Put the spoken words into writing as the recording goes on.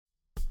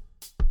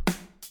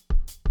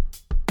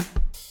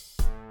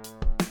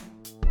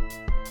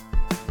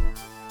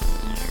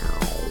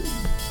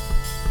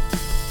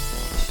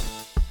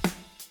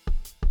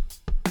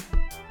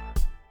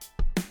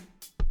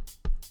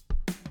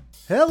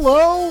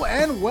Hello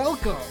and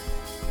welcome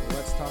to the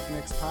Let's Talk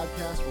Knicks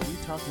podcast, where we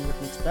talk New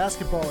York Knicks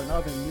basketball and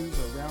other news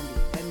around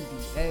the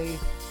NBA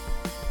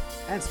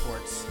and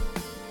sports.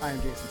 I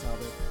am Jason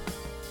Talbot.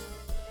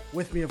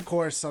 With me, of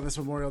course, on this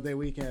Memorial Day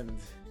weekend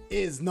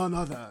is none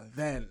other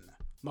than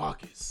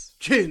Marcus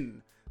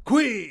Chin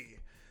Quee.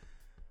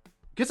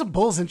 Get some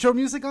Bulls intro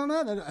music on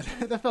that?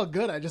 That felt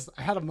good. I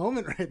had a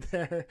moment right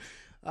there.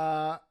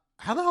 How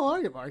the hell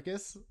are you,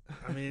 Marcus?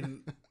 I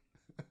mean,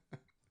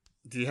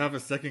 do you have a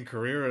second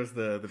career as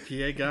the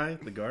PA guy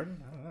at the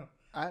Garden? I don't know.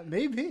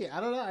 Maybe.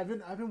 I don't know.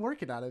 I've been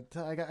working on it.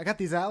 I got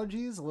these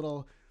allergies. A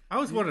little. I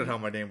always wondered how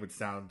my name would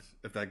sound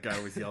if that guy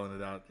was yelling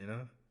it out. You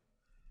know,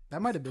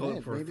 that might have been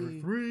it. For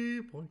Maybe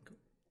 3-point goal.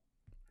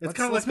 It's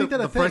kind of like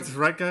the Price is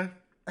Right guy.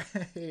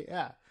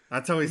 Yeah.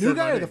 That's how he said. New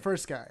guy my or name. the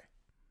first guy?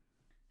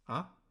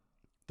 Huh?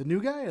 The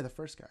new guy or the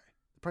first guy?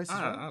 The Price is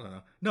Right. I don't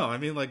know. No, I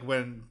mean like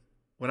when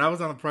I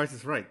was on the Price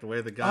is Right, the way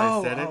the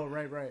guy said it. Oh,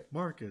 right.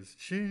 Marcus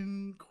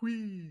Chin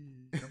Quee.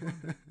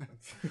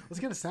 Let's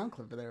get a sound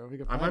clip of there. We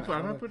can I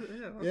might put it.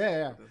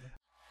 Yeah.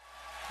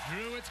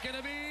 Through it's going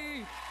to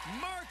be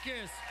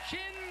Marcus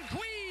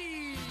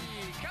Chinquee.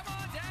 Come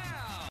on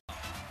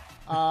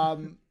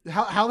down.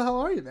 How the hell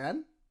are you,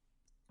 man?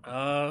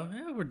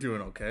 Yeah, we're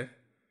doing okay.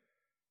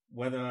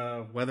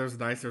 Weather's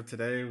nicer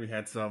today. We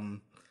had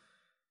some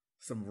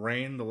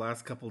rain the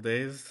last couple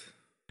days.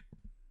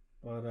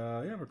 But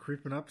yeah, we're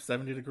creeping up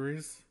 70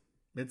 degrees,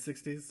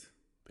 mid-60s.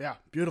 Yeah,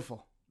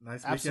 beautiful.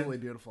 Nice weekend. Absolutely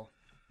beautiful.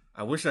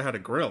 I wish I had a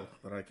grill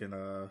that I can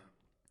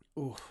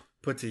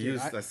put to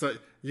use. I saw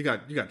you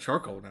got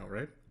charcoal now,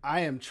 right? I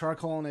am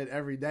charcoaling it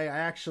every day.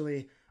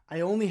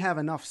 I only have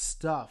enough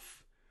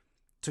stuff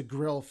to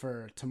grill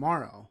for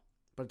tomorrow,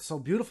 but it's so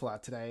beautiful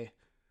out today.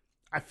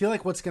 I feel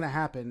like what's going to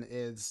happen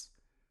is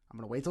I'm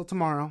going to wait till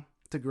tomorrow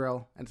to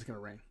grill, and it's going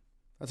to rain.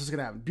 That's what's going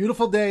to happen.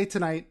 Beautiful day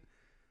tonight.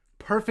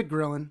 Perfect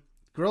grilling.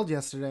 Grilled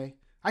yesterday.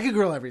 I could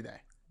grill every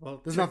day.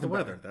 Well, there's check nothing the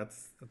weather. better.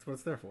 That's what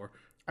it's there for.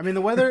 I mean, the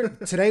weather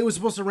today was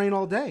supposed to rain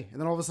all day, and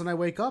then all of a sudden I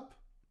wake up,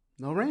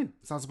 no rain.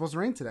 It's not supposed to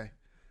rain today,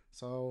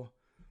 so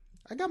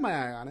I got my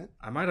eye on it.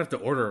 I might have to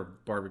order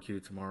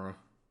barbecue tomorrow,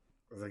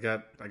 'cause I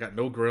got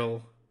no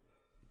grill.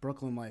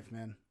 Brooklyn life,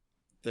 man.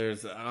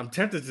 I'm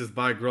tempted to just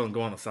buy a grill and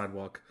go on the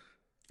sidewalk.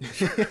 You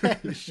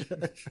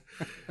should.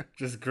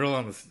 Just grill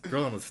on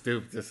the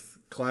stoop. Just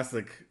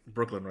classic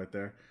Brooklyn right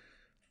there.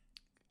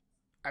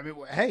 I mean,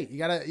 hey, you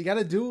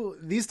gotta do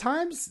these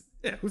times.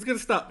 Yeah, who's gonna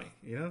stop me?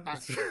 You know,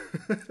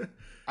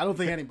 I don't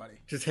think anybody.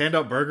 Just hand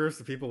out burgers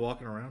to people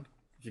walking around.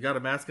 If you got a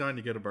mask on,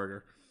 you get a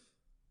burger.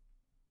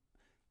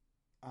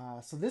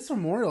 So this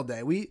Memorial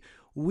Day,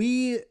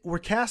 we were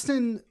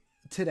casting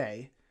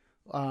today.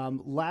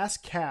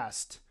 Last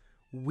cast,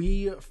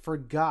 we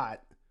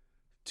forgot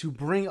to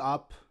bring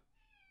up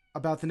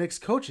about the Knicks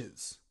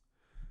coaches,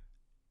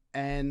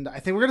 and I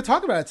think we're gonna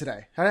talk about it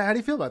today. How do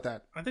you feel about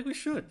that? I think we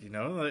should. You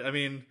know, I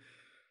mean,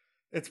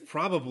 it's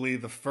probably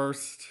the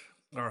first,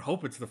 or I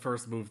hope it's the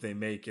first move they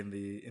make in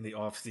the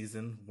off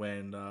season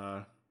when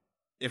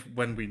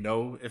we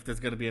know if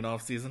there's going to be an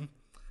off season,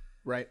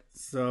 Right.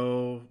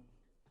 So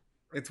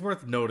it's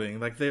worth noting.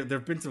 Like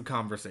there've been some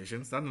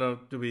conversations. I don't know.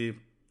 Should we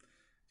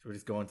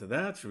just go into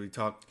that? Should we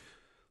talk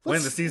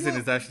when the season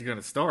is actually going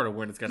to start or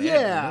when it's going to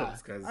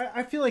end? Who knows,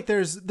 I feel like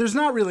there's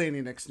not really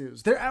any Knicks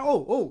news.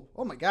 Oh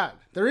my God,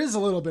 there is a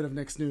little bit of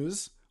Knicks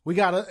news. We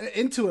got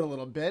into it a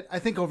little bit. I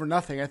think over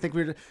nothing. I think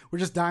we're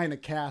just dying to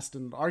cast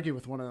and argue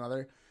with one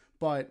another.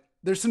 But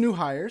there's some new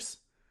hires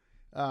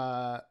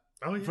for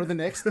the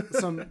Knicks. We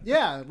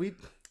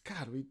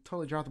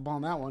totally dropped the ball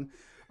on that one.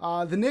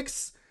 The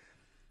Knicks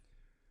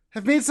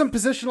have made some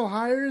positional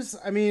hires.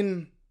 I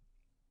mean,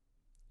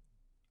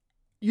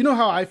 you know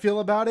how I feel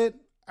about it.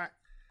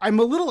 I'm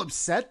a little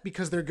upset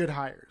because they're good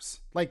hires.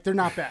 Like, they're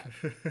not bad.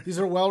 These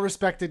are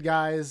well-respected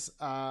guys.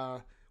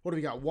 What do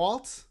we got?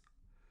 Walt?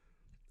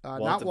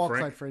 Not Walt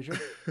Clyde Frazier.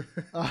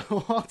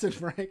 Walt and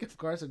Frank, of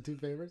course, are two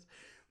favorites.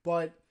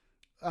 But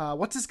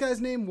what's this guy's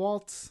name?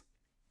 Walt?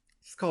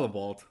 Just call him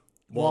Walt.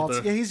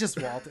 Walt. Yeah, he's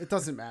just Walt. It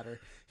doesn't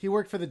matter. He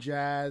worked for the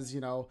Jazz, you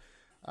know.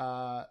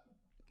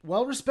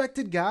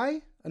 Well-respected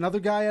guy. Another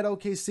guy at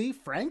OKC,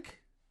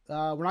 Frank.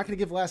 We're not going to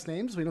give last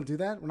names. We don't do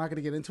that. We're not going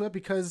to get into it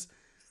because,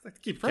 like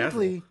to keep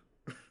frankly,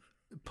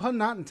 pun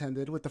not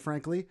intended with the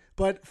frankly,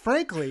 but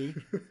frankly,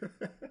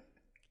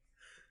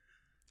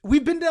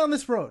 we've been down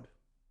this road.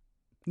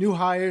 New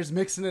hires,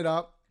 mixing it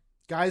up,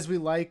 guys we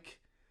like,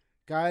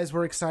 guys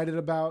we're excited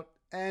about,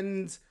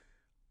 and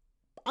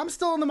I'm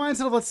still in the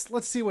mindset of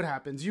let's see what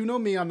happens. You know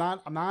me, I'm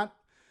not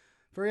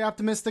very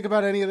optimistic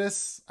about any of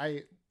this.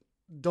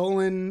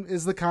 Dolan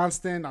is the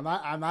constant. I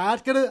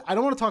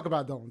don't want to talk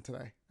about Dolan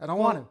today. I don't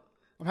want him.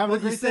 I'm having a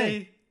great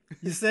day.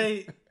 You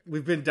say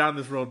we've been down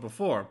this road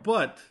before,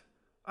 but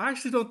I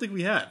actually don't think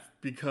we have,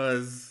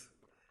 because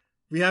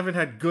we haven't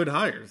had good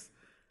hires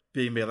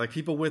being made, like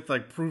people with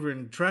like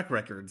proven track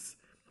records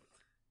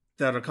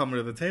that are coming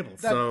to the table.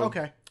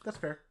 Okay, that's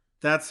fair.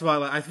 That's why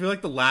I feel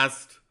like the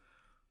last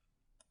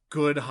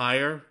good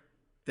hire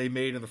they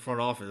made in the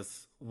front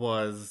office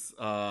was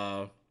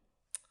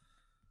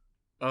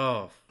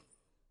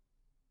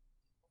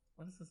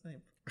what is his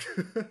name?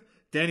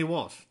 Donnie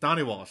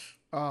Walsh.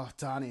 Oh,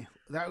 Donnie.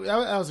 That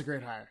was a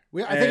great hire.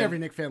 I think every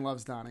Knicks fan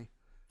loves Donnie.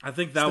 I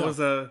think that was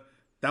the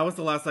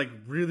last like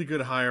really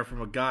good hire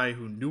from a guy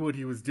who knew what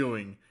he was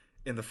doing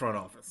in the front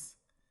office.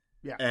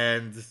 Yeah.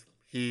 And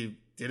he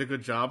did a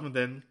good job, and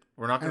then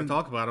we're not going to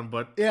talk about him,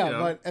 but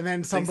yeah, and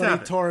then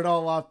somebody tore it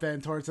all up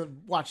and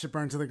watched it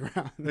burn to the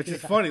ground. Which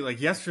is funny. Like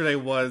yesterday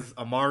was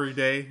Amari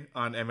Day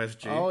on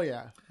MSG. Oh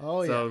yeah.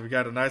 So we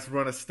got a nice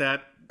run of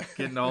stat,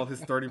 getting all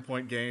his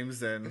 30-point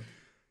games, and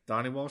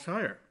Donnie Walsh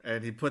hire,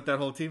 and he put that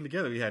whole team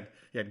together. You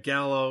had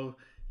Gallo,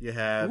 you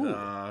had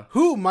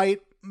who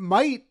might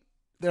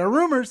there are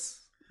rumors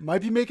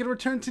might be making a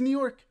return to New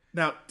York.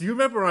 Now, do you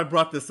remember I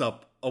brought this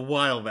up a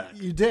while back?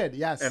 You did,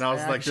 yes. And I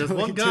was like, there's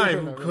one guy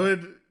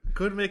who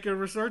could make a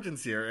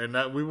resurgence here, and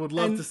that we would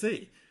love to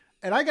see.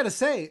 And I got to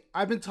say,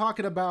 I've been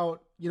talking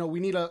about, we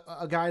need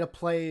a guy to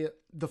play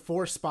the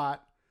 4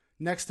 spot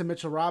next to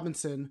Mitchell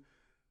Robinson,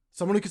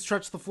 someone who could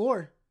stretch the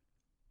floor.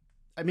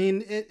 I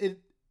mean,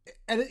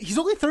 and he's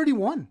only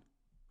 31.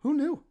 Who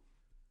knew?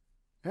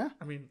 Yeah.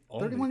 I mean,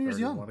 31 years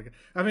young.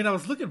 I mean, I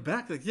was looking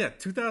back,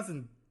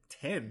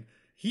 2010.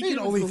 He came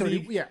only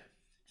 30. Yeah.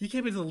 He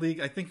came into the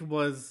league, I think it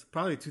was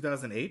probably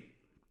 2008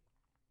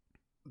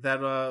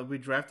 that we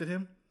drafted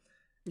him.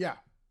 Yeah.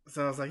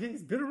 So I was like,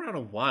 he's been around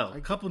a while.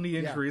 A couple knee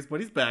injuries, but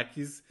he's back.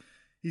 He's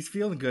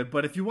feeling good.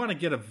 But if you want to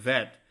get a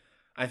vet,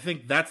 I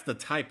think that's the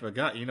type of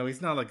guy.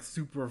 He's not like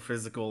super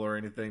physical or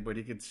anything, but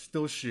he can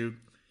still shoot.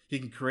 He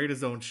can create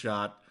his own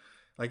shot.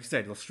 Like you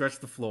said, he'll stretch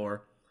the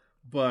floor.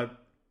 But,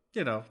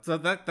 so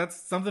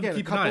that's something to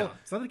keep an eye on.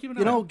 Something to keep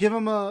an eye on. Give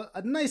him a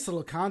nice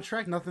little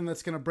contract. Nothing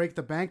that's going to break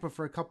the bank, but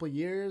for a couple of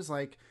years,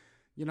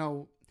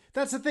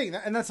 that's the thing.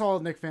 And that's all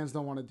Knicks fans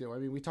don't want to do. I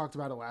mean, we talked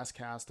about it last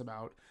cast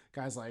about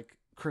guys like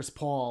Chris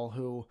Paul,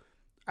 who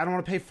I don't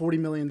want to pay $40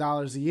 million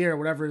a year,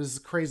 whatever his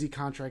crazy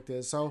contract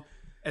is. So,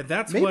 and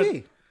that's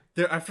maybe.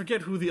 I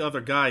forget who the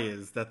other guy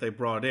is that they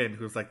brought in,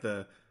 who's like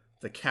the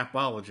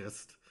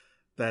capologist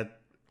that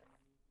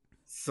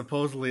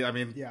supposedly,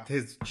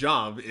 his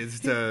job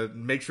is to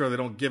make sure they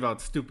don't give out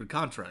stupid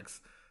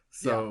contracts.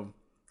 So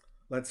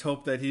let's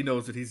hope that he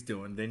knows what he's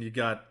doing. Then you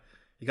got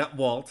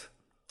Walt,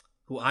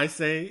 who I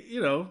say,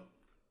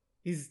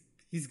 he's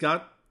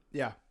got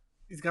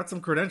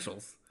some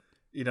credentials.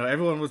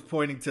 Everyone was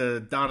pointing to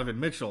Donovan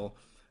Mitchell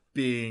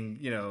being,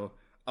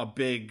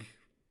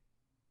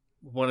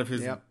 one of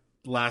his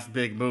last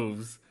big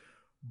moves.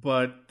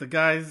 But the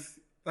guy's,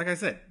 like I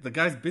said, the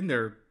guy's been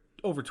there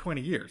over 20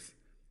 years,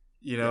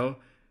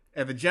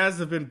 and the Jazz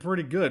have been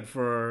pretty good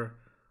for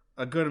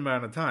a good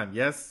amount of time.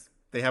 Yes,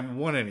 they haven't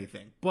won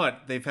anything,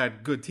 but they've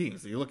had good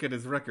teams. So you look at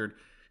his record,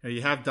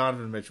 you have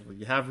Donovan Mitchell,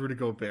 you have Rudy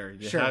Gobert,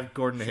 you have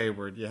Gordon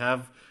Hayward, you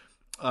have,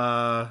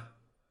 Paul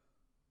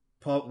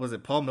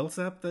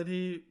Millsap that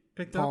he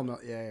picked up?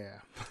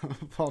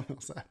 Paul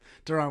Millsap.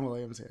 Deron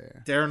Williams,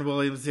 Darren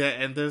Williams,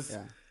 and there's,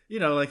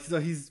 so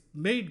he's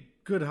made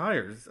good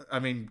hires. I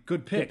mean,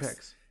 good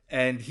picks.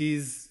 And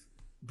he's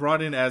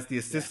brought in as the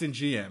assistant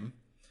GM.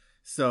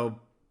 So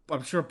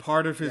I'm sure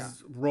part of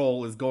his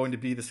role is going to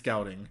be the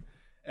scouting.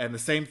 And the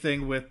same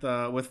thing with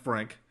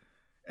Frank.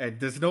 And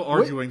there's no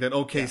arguing that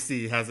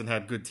OKC hasn't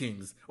had good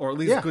teams, or at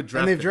least good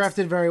draft. And they've picks.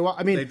 drafted very well.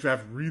 I mean, they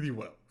draft really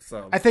well.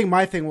 So I think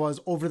my thing was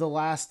over the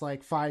last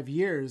 5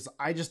 years,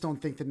 I just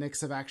don't think the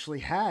Knicks have actually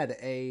had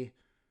a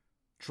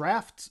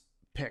draft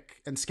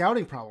pick and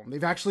scouting problem.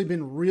 They've actually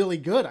been really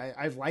good.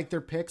 I've liked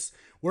their picks.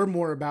 We're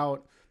more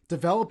about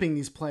developing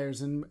these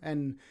players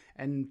and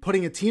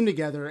putting a team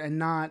together and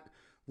not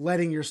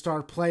letting your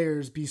star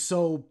players be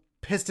so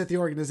pissed at the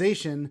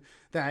organization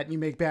that you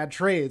make bad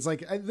trades.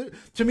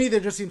 To me, there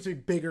just seems to be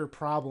bigger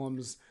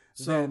problems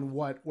than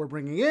what we're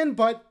bringing in.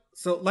 But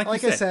like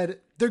I said,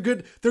 they're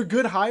good. They're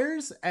good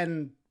hires,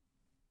 and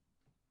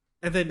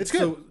then it's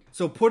good.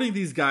 So putting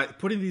these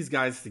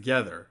guys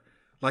together,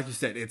 like you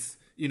said, it's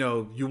we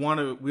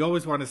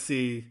always want to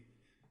see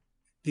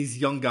these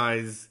young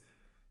guys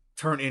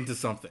turn into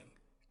something.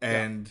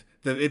 And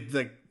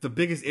the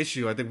biggest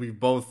issue I think we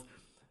both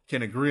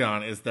can agree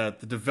on is that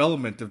the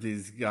development of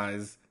these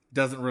guys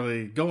doesn't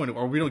really go into,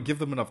 or we don't give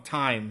them enough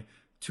time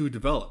to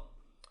develop,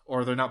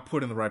 or they're not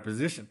put in the right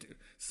position to.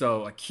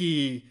 So a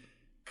key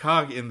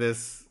cog in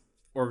this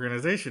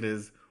organization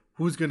is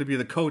who's going to be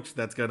the coach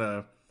that's going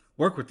to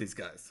work with these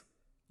guys.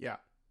 Yeah.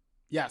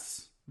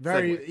 Yes.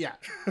 Very. Segway. Yeah.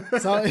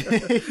 So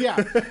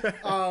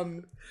yeah.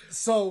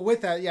 So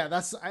with that,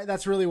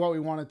 that's really what we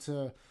wanted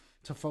to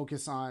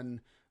focus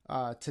on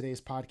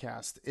today's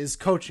podcast is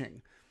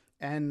coaching.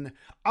 And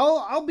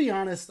I'll be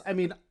honest. I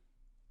mean,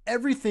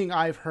 everything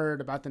I've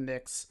heard about the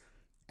Knicks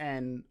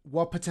and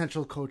what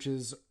potential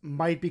coaches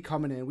might be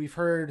coming in, we've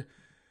heard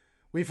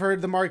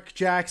the Mark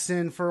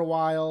Jackson for a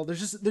while.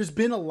 There's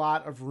been a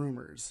lot of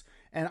rumors,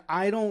 and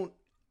I don't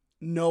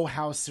know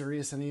how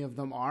serious any of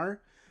them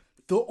are.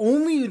 The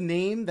only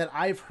name that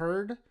I've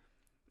heard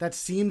that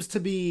seems to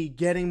be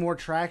getting more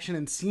traction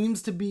and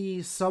seems to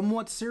be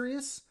somewhat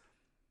serious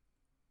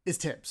is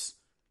Tibbs.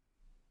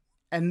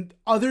 And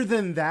other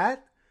than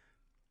that,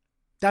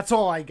 that's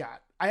all I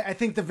got. I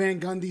think the Van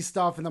Gundy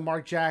stuff and the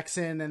Mark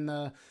Jackson and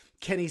the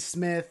Kenny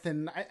Smith,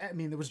 and I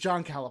mean, there was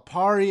John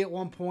Calipari at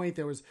one point.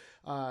 There was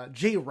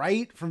Jay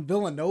Wright from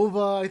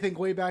Villanova, I think,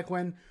 way back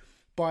when.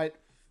 But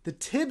the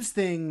Tibbs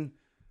thing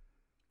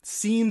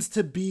seems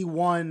to be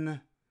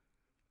one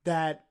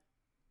that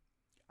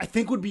I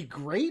think would be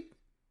great,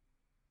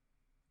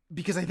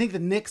 because I think the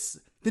Knicks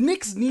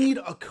need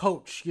a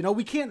coach. You know,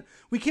 we can't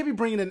be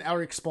bringing in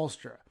Eric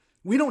Spoelstra.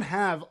 We don't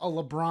have a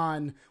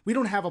LeBron. We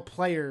don't have a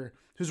player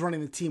who's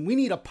running the team. We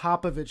need a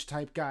Popovich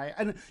type guy.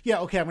 And yeah,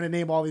 okay, I'm going to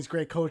name all these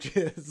great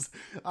coaches,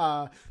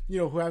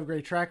 who have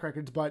great track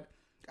records, but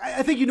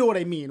I think you know what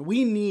I mean.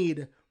 We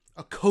need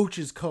a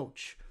coach's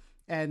coach.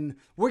 And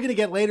we're going to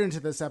get later into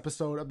this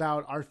episode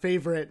about our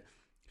favorite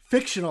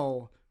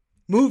fictional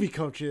movie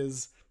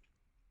coaches.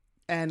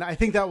 And I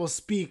think that will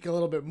speak a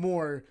little bit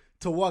more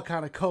to what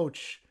kind of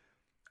coach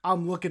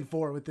I'm looking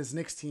for with this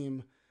Knicks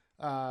team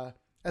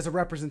as a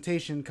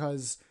representation,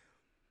 because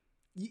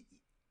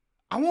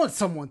I want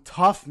someone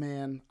tough,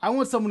 man. I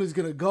want someone who's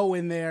going to go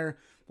in there.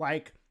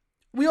 Like,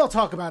 we all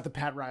talk about the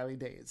Pat Riley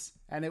days,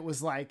 and it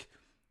was like,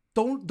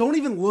 don't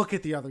even look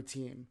at the other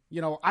team.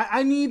 You know,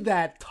 I need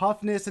that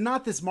toughness, and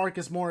not this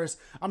Marcus Morris,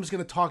 I'm just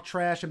going to talk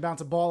trash and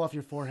bounce a ball off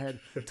your forehead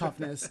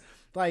toughness.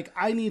 Like,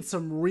 I need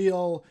some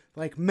real,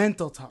 like,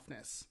 mental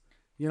toughness,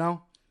 you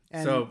know?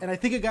 And I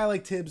think a guy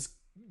like Tibbs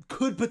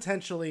could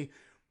potentially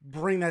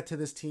bring that to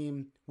this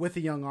team with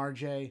a young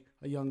RJ,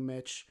 a young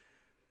Mitch.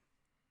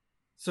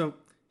 So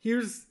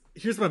here's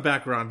my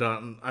background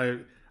on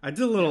I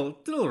did a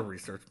little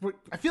research.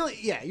 I feel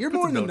like, yeah, you're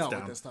more in the know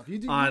with this stuff. You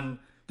do on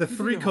the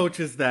three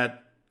coaches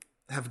that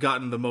have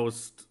gotten the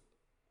most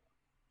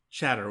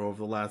chatter over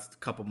the last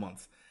couple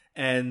months,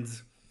 and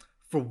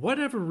for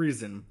whatever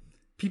reason,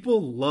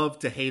 people love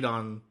to hate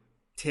on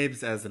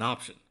Tibbs as an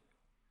option.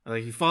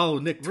 Like, you follow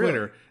Nick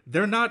Twitter,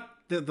 really?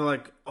 They're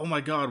like, oh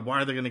my god,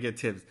 why are they going to get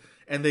Tibbs?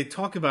 And they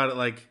talk about it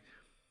like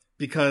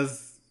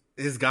because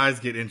his guys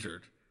get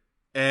injured,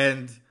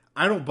 and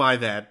I don't buy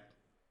that.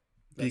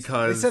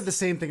 Because they said the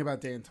same thing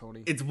about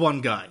D'Antoni. It's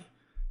one guy.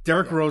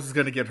 Derrick Rose is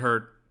going to get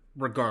hurt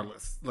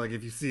regardless. Like,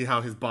 if you see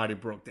how his body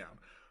broke down.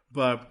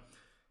 But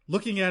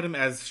looking at him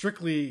as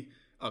strictly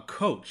a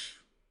coach,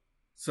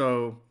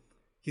 so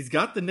he's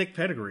got the Knick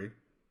pedigree.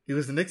 He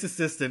was the Knicks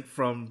assistant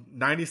from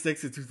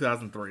 96 to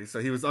 2003. So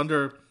he was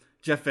under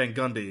Jeff Van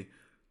Gundy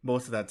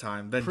most of that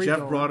time. Then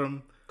Jeff brought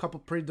him... A couple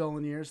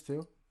pre-Dolan years,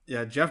 too.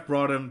 Yeah, Jeff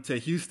brought him to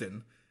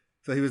Houston.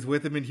 So he was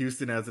with him in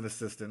Houston as an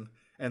assistant.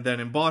 And then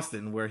in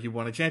Boston, where he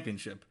won a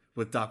championship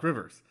with Doc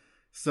Rivers.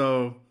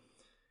 So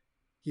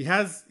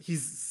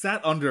he's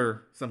sat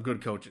under some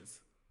good coaches.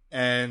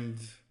 And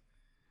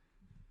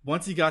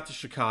once he got to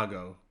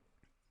Chicago,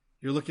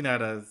 you're looking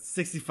at a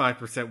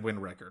 65% win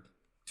record.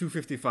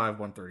 255,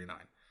 139.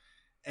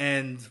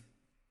 And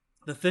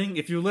the thing,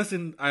 if you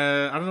listen,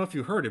 I don't know if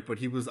you heard it, but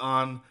he was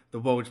on the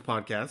Woj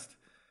podcast.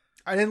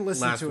 I didn't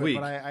listen last to it, week.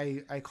 but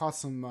I caught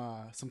some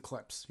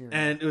clips here.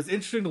 And it was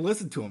interesting to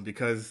listen to him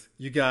because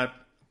you got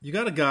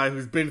a guy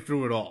who's been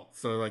through it all.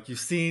 So, like,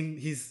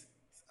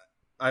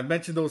 I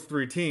mentioned those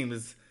three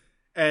teams,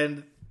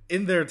 and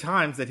in their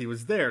times that he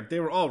was there, they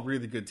were all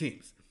really good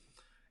teams.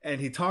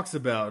 And he talks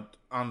about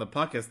on the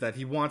podcast that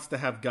he wants to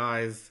have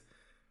guys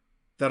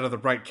that are the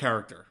right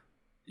character,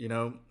 you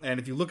know? And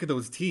if you look at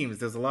those teams,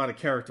 there's a lot of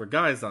character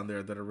guys on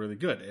there that are really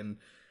good. And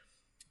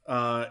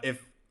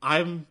if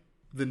I'm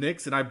the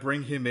Knicks and I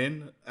bring him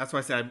in, that's why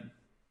I said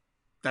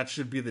that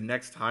should be the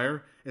next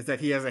hire, is that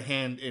he has a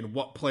hand in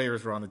what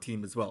players are on the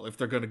team as well, if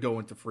they're going to go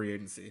into free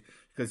agency.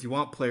 Because you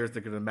want players that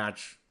are going to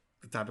match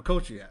the type of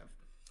coach you have.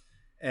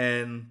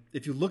 And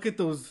if you look at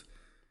those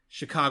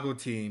Chicago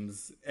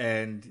teams,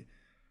 and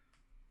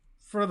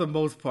for the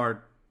most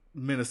part,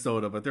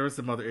 Minnesota, but there are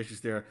some other issues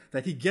there,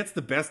 that he gets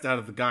the best out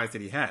of the guys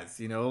that he has.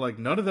 You know, like,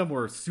 none of them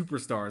were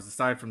superstars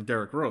aside from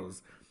Derrick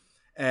Rose.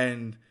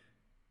 And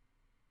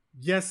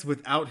yes,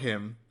 without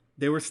him,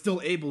 they were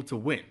still able to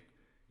win.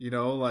 You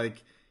know,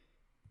 like,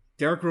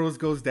 Derrick Rose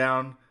goes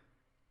down,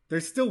 they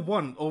still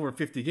won over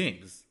 50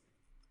 games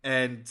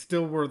and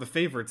still were the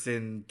favorites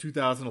in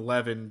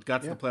 2011,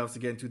 got to the playoffs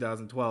again in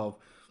 2012.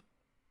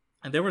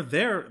 And they were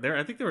there.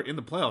 I think they were in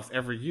the playoffs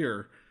every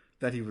year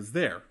that he was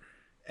there.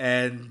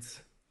 And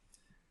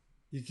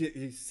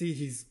you see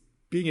he's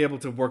being able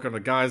to work on the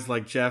guys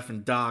like Jeff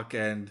and Doc,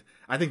 and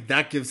I think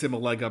that gives him a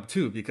leg up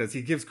too, because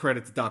he gives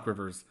credit to Doc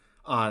Rivers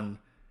on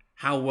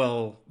how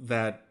well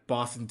that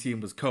Boston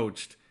team was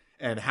coached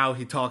and how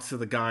he talks to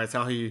the guys,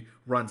 how he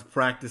runs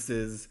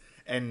practices.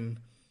 And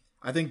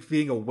I think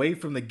being away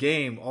from the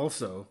game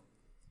also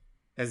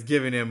has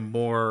given him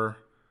more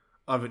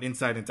of an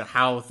insight into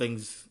how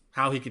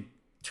he could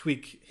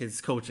tweak his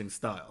coaching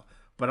style.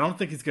 But I don't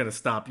think he's going to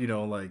stop, you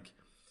know, like,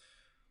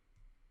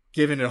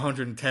 giving it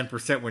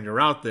 110% when you're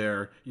out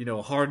there, you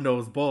know,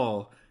 hard-nosed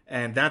ball.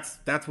 And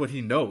that's what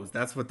he knows.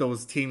 That's what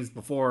those teams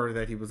before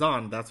that he was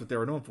on, that's what they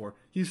were known for.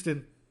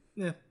 Houston,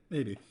 yeah,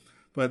 maybe.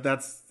 But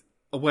that's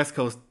a West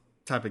Coast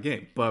type of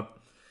game. But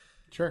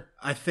sure,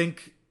 I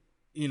think,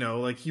 you know,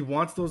 like, he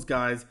wants those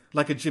guys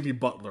like a Jimmy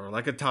Butler,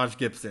 like a Taj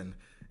Gibson.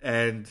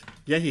 And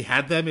yeah, he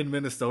had them in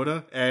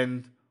Minnesota.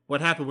 And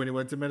what happened when he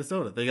went to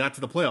Minnesota? They got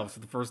to the playoffs for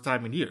the first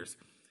time in years.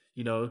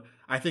 You know,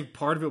 I think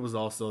part of it was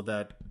also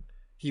that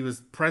he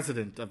was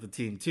president of the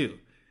team too.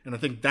 And I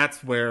think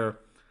that's where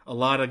a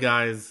lot of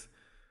guys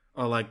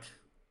are like,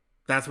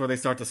 that's where they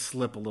start to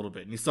slip a little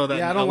bit. And you saw that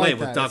in LA like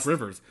with Doc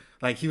Rivers.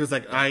 Like, he was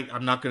like,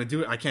 I'm not going to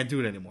do it. I can't do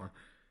it anymore.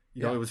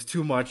 You know, it was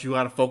too much. You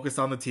got to focus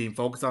on the team,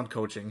 focus on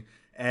coaching.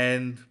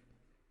 And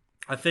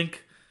I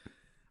think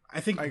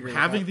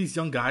having these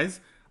young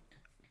guys,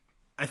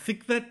 I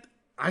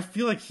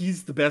feel like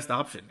he's the best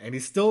option. And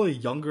he's still a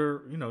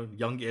younger,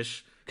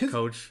 youngish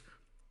coach.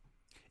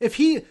 If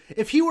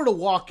he were to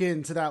walk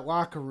into that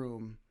locker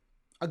room,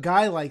 a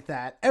guy like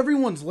that,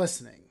 everyone's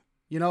listening.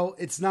 You know,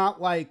 it's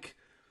not like,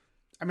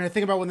 I mean, I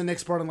think about when the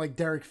Knicks brought in like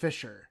Derek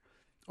Fisher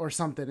or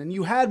something, and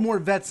you had more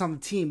vets on the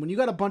team. When you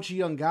got a bunch of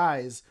young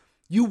guys,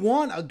 you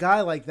want a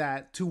guy like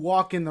that to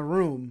walk in the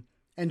room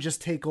and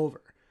just take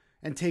over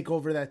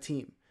that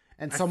team,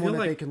 and someone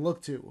that they can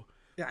look to.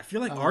 Yeah, I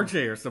feel like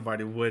RJ or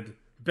somebody would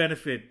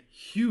benefit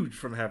huge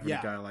from having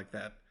a guy like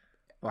that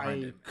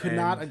behind him. I could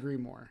not agree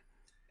more.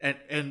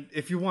 And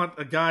if you want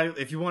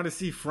to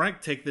see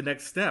Frank take the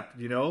next step,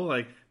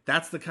 like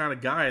that's the kind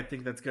of guy I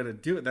think that's going to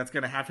do it. That's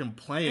going to have him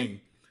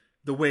playing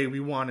the way we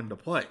want him to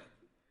play.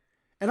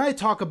 And I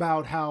talk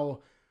about how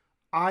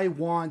I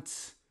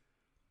want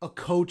a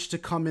coach to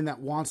come in that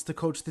wants to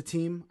coach the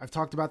team. I've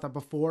talked about that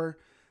before.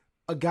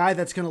 A guy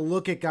that's going to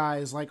look at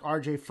guys like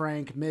RJ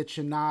Frank, Mitch,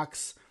 and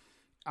Knox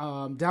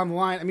down the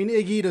line. I mean,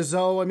 Iggy to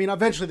Zoe. I mean,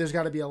 eventually there's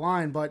got to be a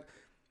line, but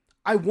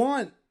I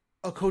want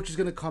a coach who's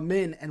going to come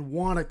in and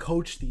want to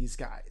coach these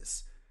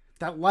guys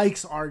that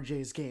likes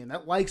RJ's game,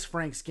 that likes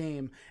Frank's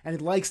game, and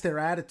it likes their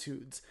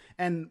attitudes.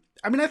 And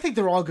I mean, I think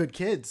they're all good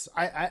kids.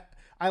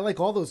 I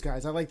like all those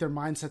guys. I like their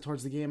mindset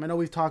towards the game. I know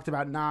we've talked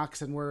about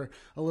Knox and we're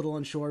a little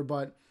unsure,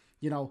 but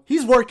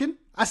he's working.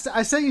 I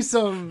sent you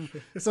some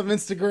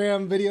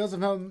Instagram videos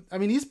of him. I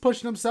mean, he's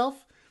pushing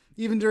himself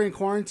even during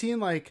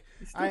quarantine. Like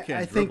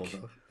I think,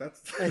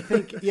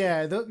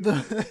 yeah,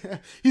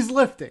 he's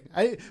lifting.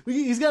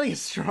 He's got to get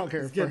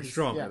stronger. He's getting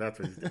stronger. Yeah. That's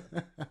what he's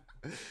doing.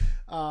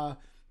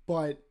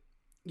 But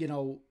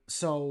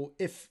so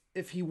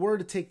if he were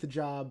to take the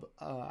job,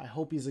 I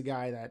hope he's a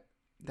guy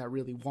that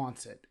really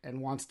wants it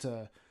and wants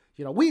to.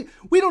 We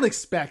don't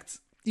expect,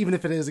 even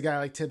if it is a guy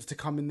like Tibbs, to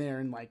come in there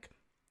and like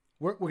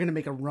we're going to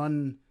make a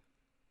run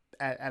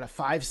at a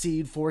 5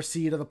 seed, 4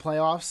 seed of the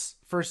playoffs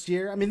first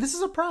year. I mean, this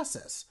is a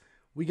process.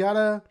 We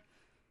gotta.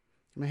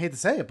 I hate to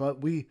say it,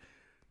 but we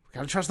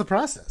gotta trust the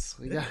process.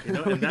 We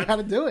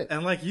gotta do it.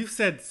 And like you've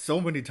said so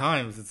many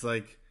times, it's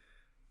like,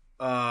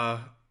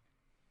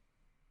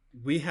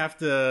 we have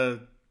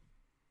to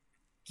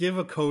give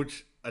a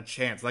coach a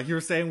chance. Like you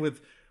were saying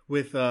with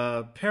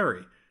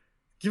Perry,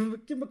 give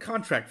him a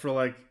contract for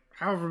like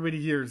however many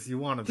years you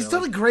want. He's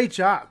done a great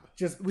job.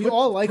 We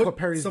all like what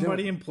Perry's doing.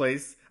 Somebody in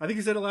place. I think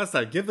you said it last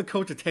time. Give the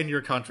coach a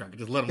 10-year contract and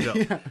just let him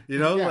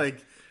go.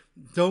 Like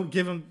don't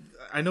give him.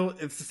 I know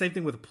it's the same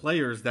thing with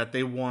players that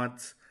they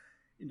want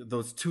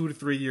those 2 to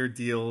 3 year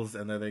deals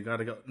and then they got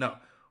to go. No,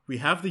 we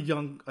have a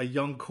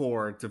young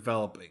core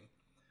developing,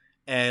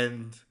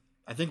 and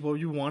I think what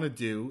you want to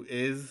do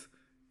is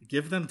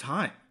give them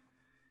time.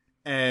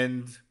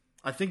 And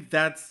I think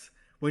that's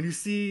when you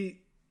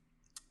see,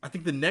 I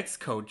think the next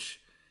coach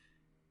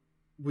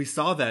we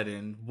saw that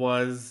in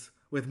was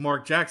with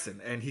Mark Jackson,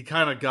 and he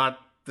kind of got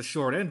the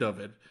short end of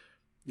it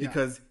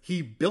because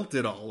he built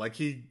it all. Like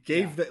he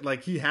gave that,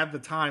 like he had the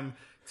time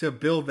to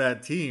build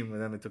that team,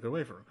 and then they took it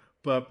away from him.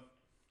 But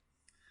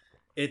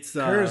it's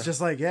Kerr's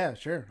just like, yeah,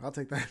 sure, I'll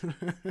take that.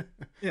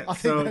 I'll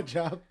take that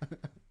job.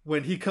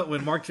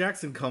 when Mark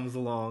Jackson comes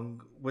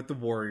along with the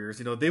Warriors,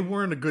 they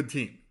weren't a good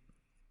team.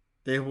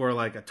 They were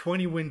like a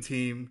 20-win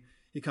team.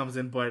 He comes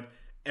in, but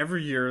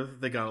every year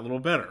they got a little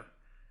better.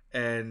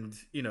 And,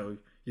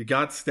 you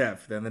got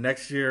Steph. Then the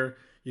next year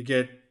you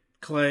get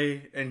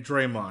Clay and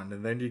Draymond.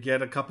 And then you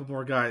get a couple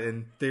more guys.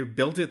 And they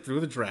built it through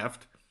the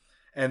draft.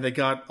 And they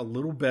got a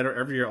little better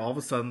every year. All of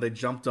a sudden they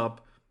jumped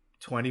up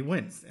 20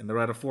 wins. And they're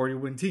at a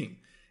 40-win team.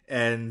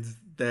 And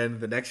then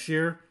the next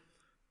year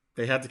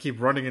they had to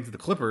keep running into the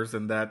Clippers.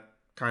 And that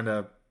kind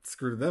of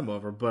screwed them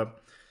over.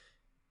 But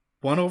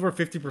won over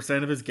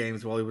 50% of his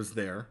games while he was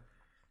there.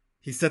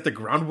 He set the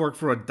groundwork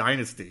for a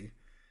dynasty.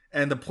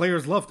 And the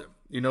players loved him.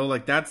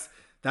 Like that's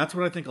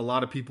what I think a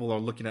lot of people are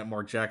looking at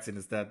Mark Jackson,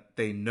 is that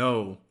they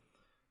know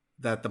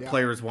that the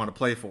players want to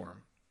play for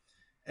him.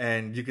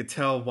 And you could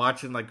tell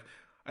watching, like,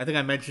 I think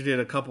I mentioned it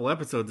a couple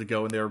episodes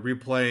ago, and they were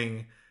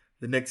replaying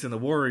the Knicks and the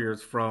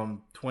Warriors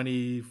from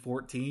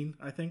 2014,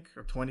 I think,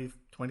 or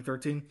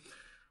 2013,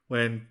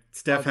 when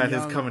Steph had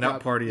his coming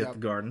out party at the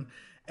Garden.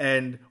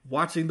 And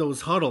watching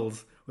those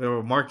huddles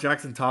where Mark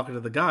Jackson talking to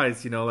the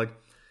guys, he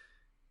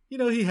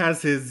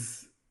has his,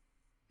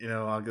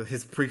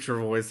 his preacher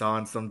voice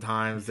on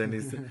sometimes,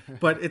 and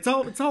but it's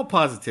all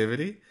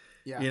positivity,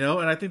 and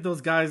I think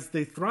those guys,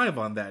 they thrive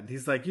on that. And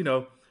he's like,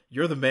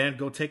 you're the man,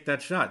 go take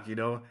that shot,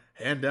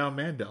 hand down,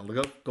 man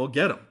down, go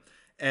get him.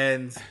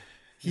 And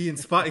he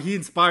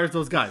inspires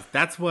those guys.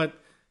 That's what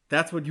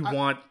That's what you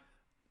want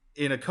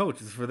in a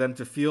coach, is for them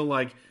to feel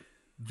like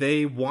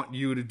they want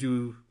you to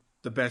do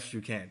the best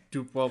you can.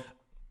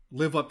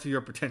 Live up to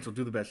your potential.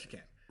 Do the best you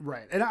can.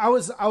 Right. And I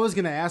was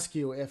going to ask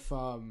you if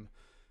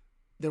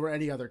there were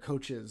any other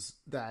coaches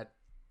that,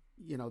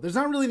 there's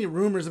not really any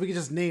rumors that we could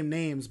just name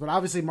names, but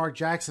obviously Mark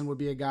Jackson would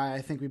be a guy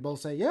I think we both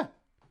say, yeah.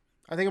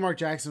 I think Mark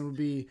Jackson would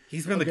be.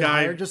 He's been the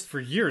guy just for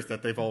years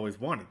that they've always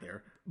wanted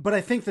there. But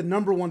I think the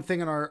number one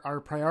thing on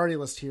our priority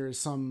list here is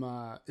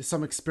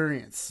some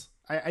experience.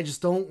 I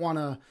just don't want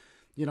to,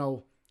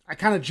 I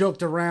kind of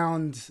joked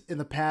around in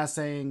the past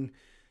saying,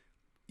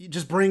 you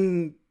just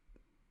bring,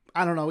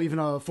 I don't know, even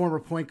a former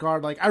point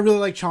guard. Like, I really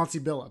like Chauncey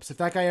Billups. If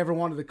that guy ever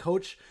wanted to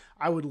coach,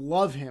 I would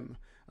love him.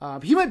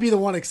 He might be the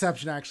one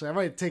exception, actually. I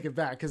might take it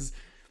back because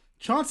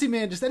Chauncey,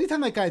 man, just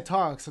anytime that guy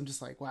talks, I'm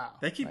just like, wow.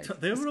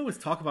 They would always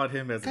talk about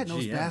him as a GM. Guy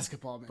knows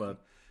basketball,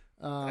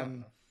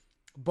 man.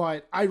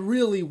 But I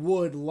really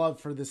would love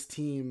for this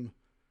team.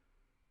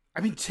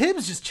 I mean,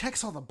 Tibbs just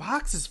checks all the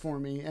boxes for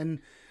me, and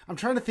I'm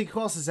trying to think who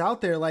else is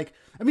out there. Like,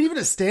 I mean, even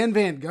a Stan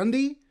Van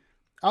Gundy.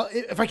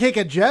 If I can't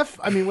get Jeff,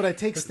 I mean, would I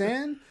take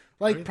Stan?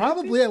 Like,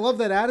 probably. I love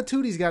that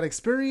attitude. He's got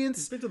experience.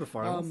 He's been to the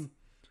finals.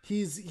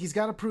 He's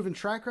got a proven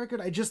track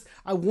record.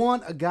 I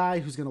want a guy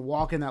who's going to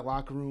walk in that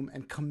locker room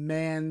and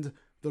command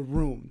the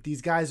room.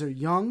 These guys are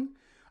young.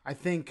 I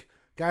think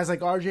guys like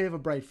RJ have a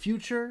bright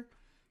future.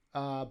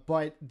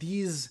 But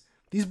these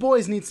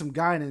boys need some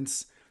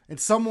guidance and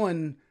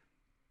someone,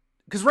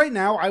 because right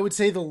now I would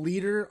say the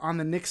leader on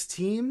the Knicks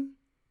team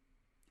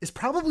is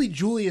probably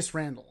Julius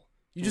Randle.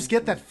 You just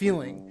get that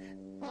feeling.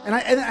 And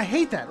I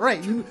hate that,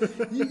 right?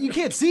 You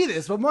can't see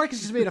this, but Marcus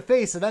just made a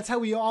face, and that's how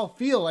we all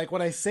feel like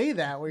when I say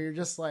that, where you're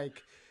just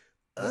like,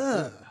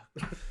 ugh.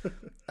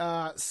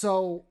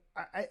 So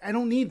I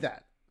don't need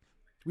that.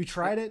 We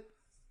tried it.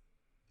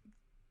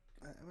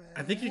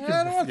 I think you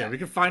can. We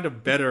can find a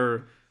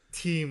better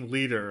team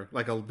leader,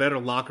 like a better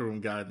locker room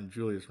guy than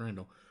Julius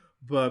Randle.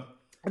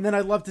 And then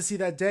I'd love to see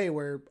that day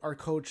where our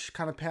coach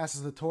kind of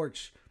passes the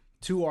torch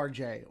to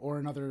RJ or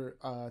another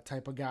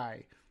type of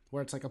guy,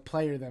 where it's like a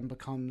player then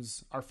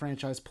becomes our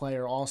franchise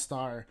player,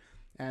 all-star,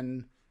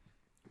 and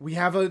we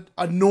have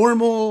a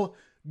normal,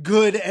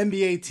 good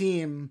NBA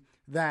team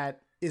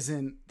that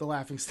isn't the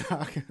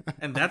laughingstock.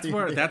 And that's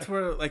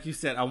where, like you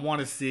said, I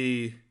want to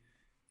see.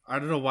 I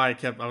don't know why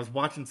I was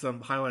watching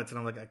some highlights and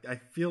I'm like, I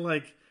feel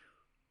like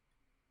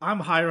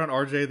I'm higher on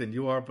RJ than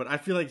you are, but I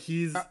feel like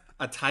he's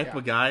a type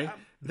of guy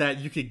that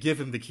you could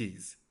give him the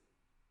keys.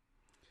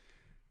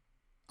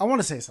 I want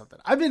to say something.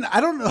 I've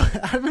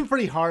been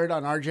pretty hard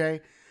on RJ.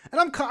 And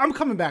I'm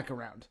coming back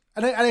around.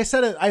 And I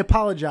said it, I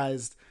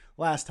apologized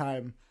last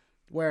time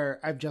where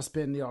I've just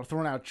been,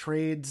 throwing out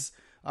trades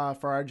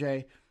for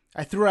RJ.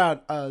 I threw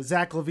out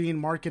Zach LaVine,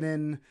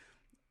 Markkanen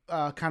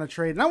kind of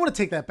trade. And I want to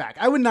take that back.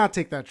 I would not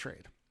take that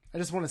trade. I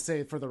just want to say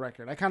it for the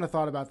record. I kind of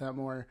thought about that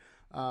more.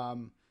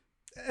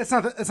 It's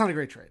not a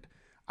great trade.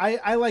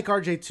 I like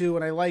RJ too.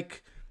 And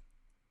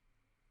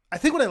I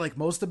think what I like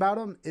most about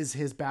him is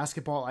his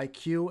basketball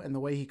IQ and the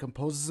way he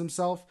composes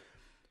himself.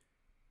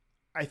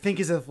 I think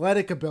his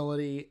athletic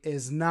ability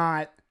is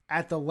not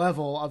at the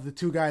level of the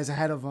two guys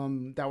ahead of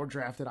him that were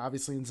drafted,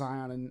 obviously in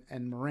Zion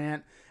and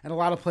Morant, and a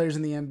lot of players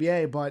in the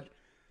NBA, but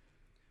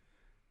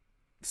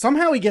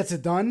somehow he gets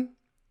it done.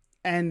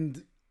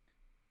 And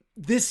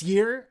this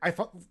year,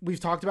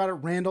 we've talked about it,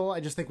 Randall, I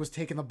just think was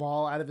taking the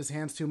ball out of his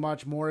hands too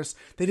much. Morris,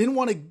 they didn't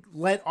want to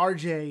let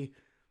RJ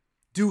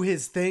do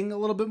his thing a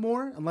little bit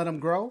more and let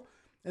him grow.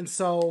 And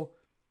so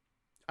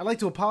I'd like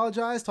to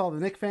apologize to all the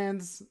Knicks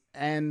fans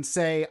and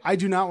say, I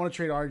do not want to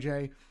trade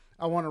RJ.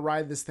 I want to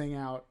ride this thing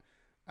out.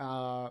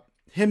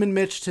 Him and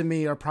Mitch, to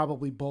me, are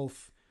probably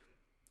both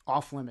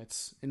off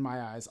limits in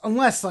my eyes.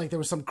 Unless, there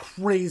was some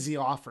crazy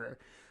offer.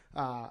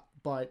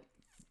 But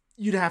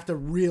you'd have to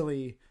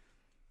really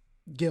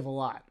give a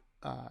lot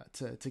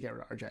to get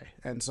rid of RJ.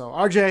 And so,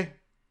 RJ,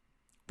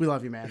 we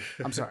love you, man.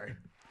 I'm sorry.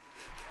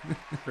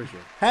 For sure.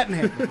 Hat in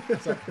hand.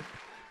 Sorry.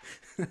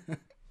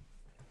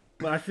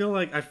 But I feel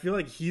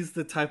like he's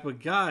the type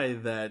of guy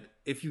that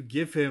if you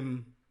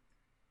kind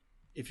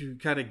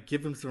of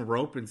give him some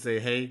rope and say,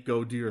 hey,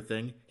 go do your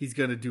thing, he's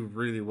going to do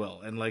really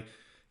well. And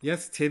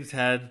yes, Tibbs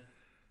had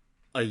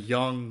a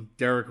young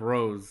Derrick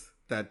Rose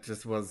that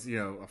just was,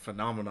 a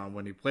phenomenon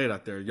when he played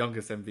out there,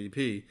 youngest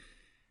MVP.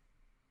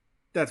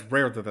 That's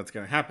rare that's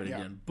going to happen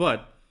again.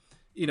 But,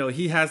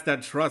 he has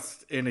that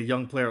trust in a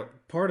young player.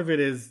 Part of it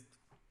is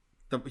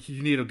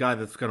you need a guy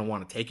that's going to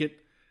want to take it.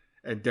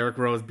 And Derrick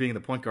Rose being the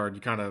point guard,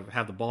 you kind of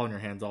have the ball in your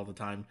hands all the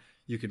time.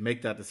 You can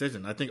make that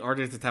decision. I think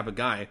RJ is the type of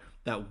guy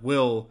that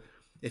will,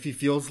 if he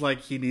feels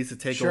like he needs to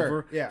take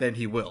over, then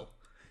he will.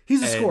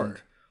 He's a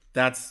scorer.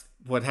 That's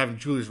what having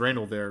Julius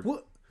Randle there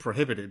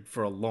prohibited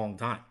for a long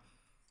time.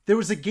 There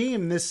was a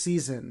game this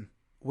season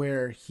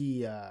where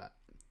he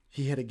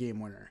hit a game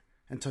winner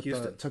and took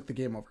the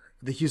game over,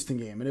 the Houston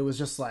game, and it was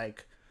just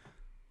like,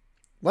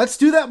 let's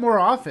do that more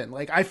often.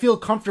 I feel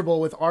comfortable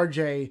with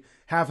RJ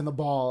having the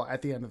ball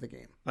at the end of the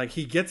game.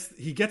 He gets to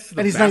the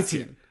and he's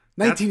basket.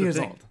 19 years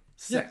old.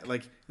 Sick. Yeah,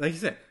 like you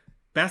said,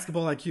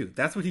 basketball IQ.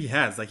 That's what he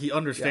has. Like, he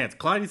understands.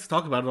 Clyde used to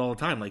talk about it all the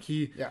time. Like,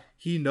 he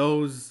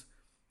knows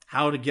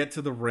how to get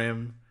to the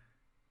rim.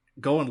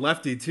 Going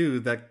lefty, too,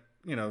 that,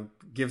 you know,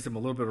 gives him a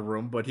little bit of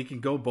room, but he can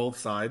go both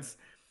sides.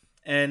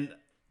 And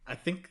I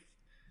think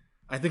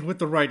with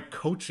the right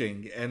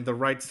coaching and the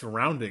right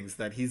surroundings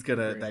that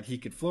he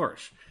could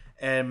flourish.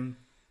 And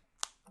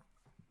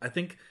I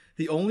think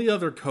the only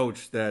other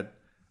coach that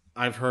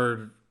I've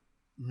heard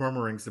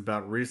murmurings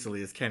about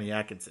recently is Kenny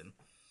Atkinson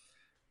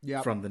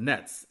from the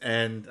Nets.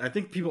 And I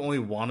think people only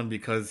want him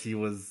because he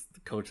was the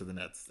coach of the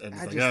Nets. And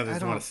I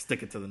just want to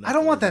stick it to the Nets. I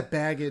don't want that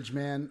baggage,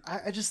 man.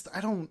 I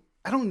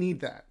don't need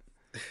that.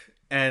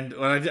 And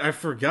when I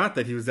forgot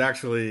that he was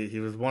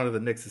one of the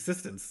Knicks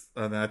assistants.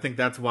 And I think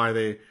that's why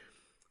they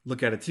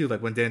look at it too.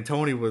 Like when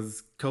D'Antoni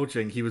was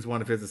coaching, he was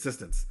one of his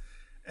assistants.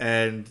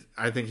 And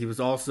I think he was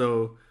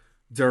also,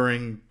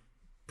 during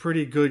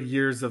pretty good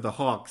years of the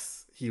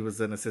Hawks, he was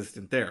an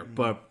assistant there.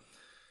 But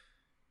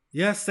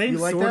yeah, same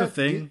sort of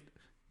thing.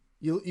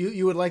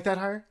 You would like that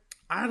hire?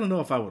 I don't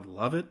know if I would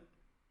love it,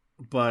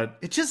 but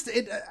I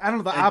don't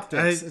know, the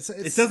optics.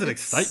 It doesn't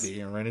excite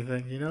me or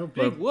anything, you know.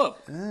 But big whoop.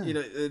 You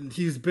know, and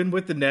he's been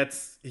with the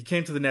Nets. He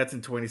came to the Nets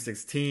in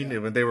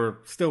 2016 when they were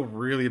still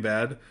really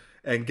bad,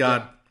 and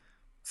got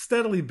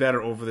steadily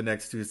better over the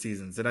next 2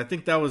 seasons. And I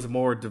think that was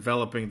more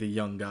developing the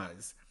young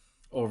guys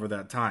over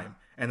that time.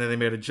 And then they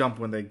made a jump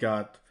when they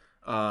got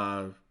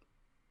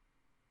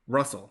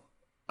Russell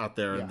out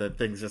there, and that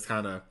things just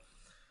kind of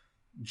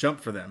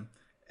jumped for them.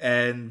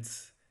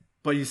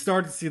 But you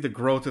start to see the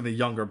growth in the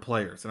younger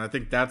players. And I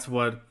think that's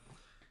what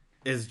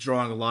is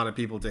drawing a lot of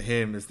people to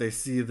him, is they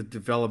see the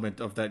development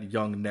of that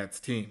young Nets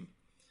team.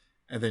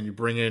 And then you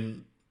bring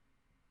in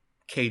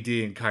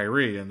KD and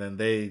Kyrie, and then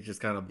they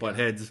just kind of butt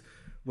heads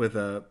with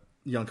a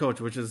young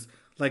coach, which is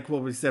like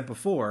what we said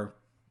before,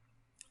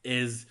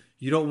 is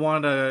you don't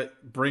want to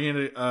bring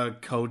in a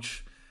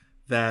coach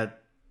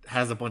that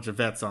has a bunch of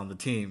vets on the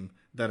team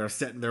that are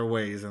set in their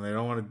ways, and they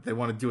want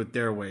to do it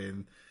their way,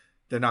 and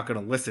they're not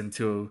going to listen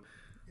to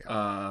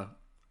a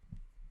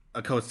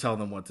coach telling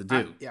them what to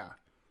do.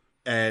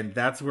 And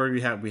that's where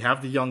we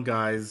have the young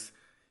guys.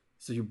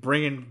 So you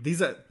bring in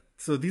these are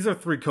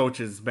 3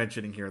 coaches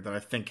mentioning here that I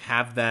think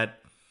have that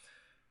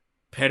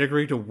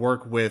pedigree to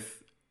work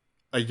with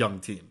a young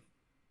team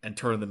and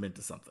turn them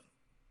into something.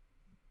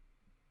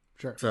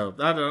 Sure. So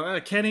I don't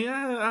know, Kenny.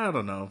 I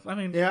don't know. I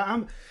mean,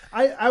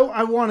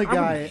 I want a guy.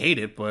 I don't hate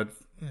it, but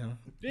you know,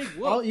 big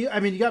whoop.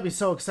 You got me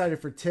so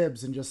excited for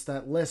Tibbs and just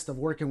that list of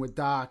working with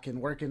Doc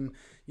and working,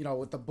 you know,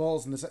 with the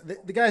Bulls and this.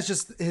 The guy's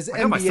just his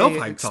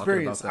NBA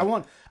experience. I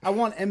want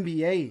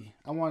NBA.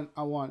 I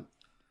want.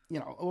 You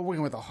know,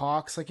 working with the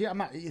Hawks. Like, I'm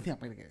not. You think I'm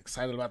going to get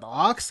excited about the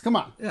Hawks? Come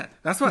on. Yeah,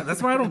 that's why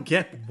I don't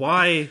get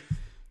why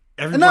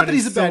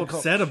everybody's so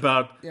upset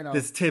about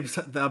this Tibbs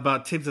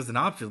as an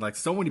option. Like,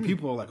 so many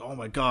people are like, "Oh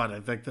my god, I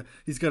think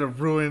he's going to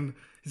ruin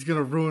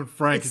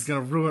Frank. He's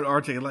going to ruin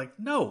RJ." Like,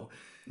 no,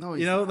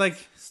 you know, like,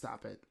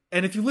 stop it.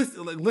 And if you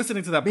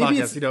listening to that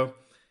podcast, you know,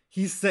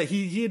 he said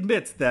he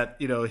admits that,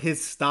 you know,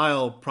 his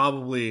style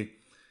probably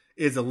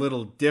is a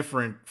little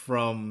different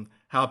from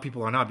how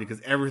people are now, because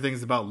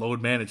everything's about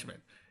load management.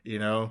 You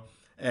know,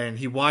 and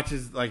he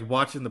watching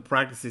the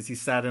practices. He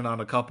sat in on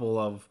a couple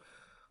of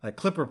like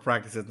Clipper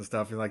practices and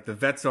stuff. And like the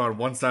vets are on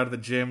one side of the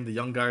gym, the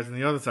young guys on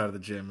the other side of the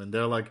gym. And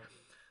they're like,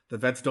 the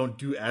vets don't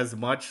do as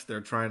much. They're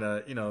trying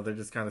to, you know, they're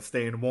just kind of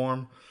staying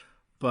warm.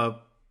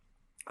 But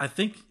I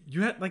think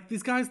you had like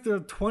these guys, they're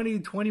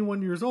 20,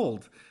 21 years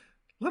old.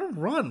 Let them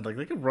run. Like,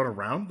 they can run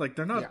around. Like,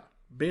 they're not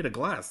made of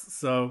glass.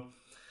 So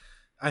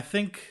I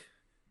think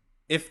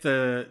if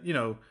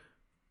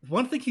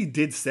one thing he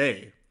did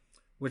say,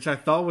 which I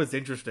thought was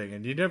interesting,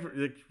 and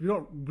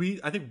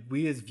I think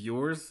we as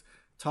viewers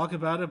talk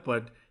about it,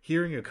 but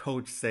hearing a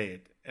coach say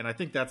it, and I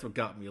think that's what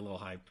got me a little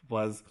hyped,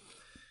 was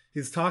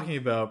he's talking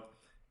about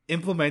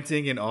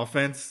implementing an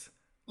offense,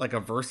 like a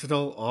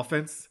versatile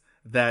offense,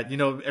 that, you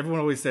know, everyone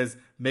always says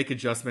make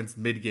adjustments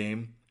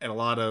mid-game, and a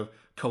lot of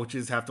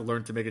coaches have to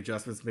learn to make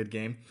adjustments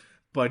mid-game,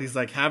 but he's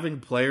like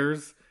having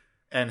players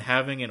and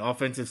having an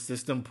offensive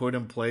system put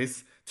in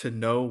place to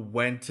know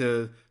when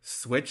to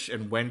switch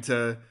and when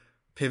to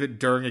pivot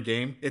during a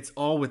game. It's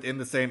all within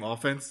the same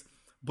offense,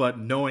 but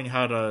knowing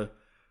how to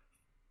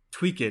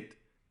tweak it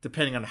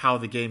depending on how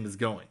the game is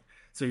going.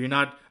 So you're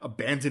not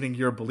abandoning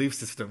your belief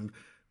system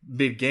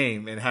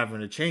mid-game and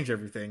having to change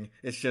everything.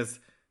 It's just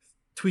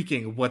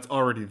tweaking what's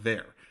already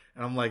there.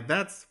 And I'm like,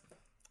 I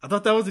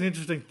thought that was an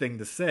interesting thing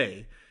to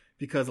say,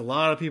 because a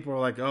lot of people are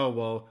like, oh,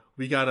 well,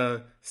 we got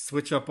to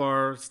switch up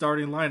our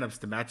starting lineups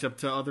to match up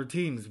to other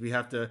teams. We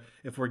have to,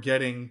 if we're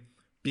getting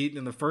beaten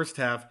in the first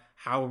half,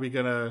 how are we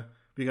going to,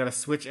 we got to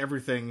switch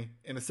everything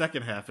in the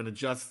second half and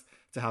adjust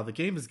to how the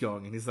game is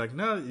going. And he's like,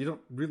 no, you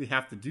don't really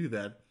have to do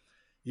that.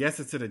 Yes,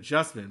 it's an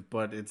adjustment,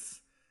 but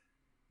it's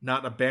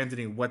not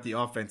abandoning what the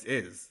offense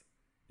is.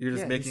 You're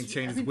just making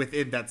changes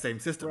within that same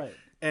system. Right.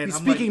 And he's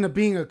speaking to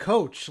being a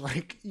coach.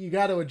 Like, you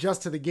got to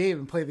adjust to the game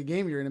and play the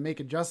game you're in and make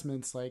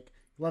adjustments. Like,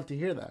 love to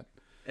hear that.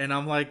 And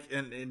I'm like,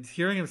 and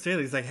hearing him say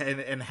that, he's like,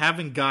 and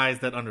having guys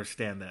that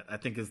understand that, I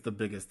think is the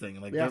biggest thing.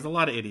 Like, there's a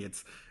lot of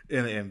idiots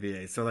in the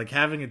NBA. So, like,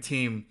 having a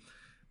team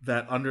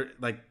that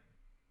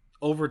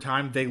over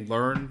time, they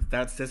learn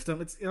that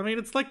system.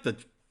 It's like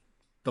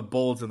the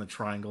Bulls and the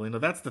triangle.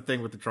 That's the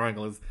thing with the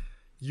triangle is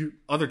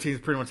other teams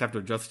pretty much have to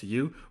adjust to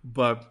you,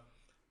 but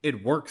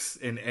it works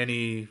in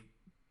any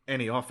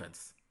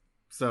offense.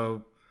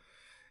 So,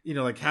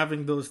 like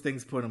having those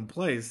things put in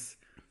place,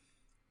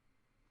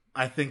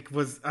 I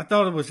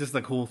thought it was just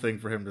a cool thing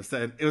for him to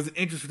say. It was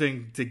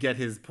interesting to get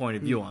his point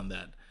of view on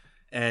that.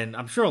 And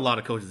I'm sure a lot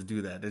of coaches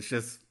do that. It's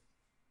just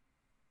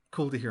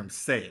cool to hear him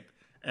say it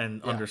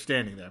and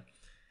understanding that.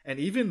 And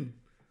even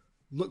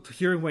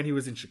hearing when he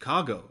was in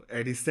Chicago,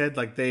 and he said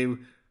like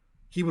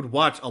he would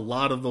watch a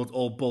lot of those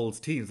old Bulls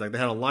teams. Like they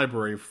had a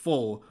library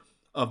full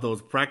of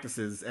those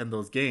practices and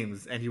those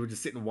games, and he would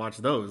just sit and watch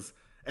those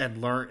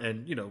and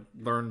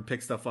learn,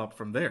 pick stuff up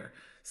from there.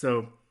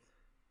 So,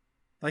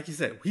 like you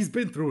said, he's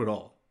been through it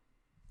all.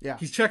 Yeah.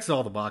 He checks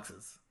all the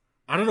boxes.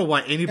 I don't know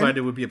why anybody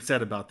would be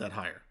upset about that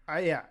hire.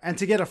 Yeah. And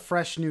to get a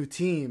fresh new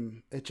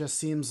team, it just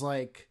seems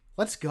like,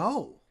 let's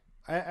go.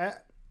 I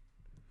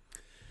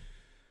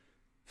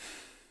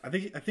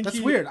think that's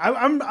weird.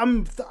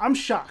 I'm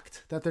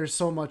shocked that there's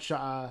so much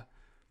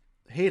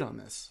hate on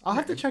this. I'll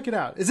have to check it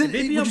out. Would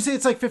you say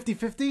it's like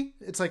 50-50?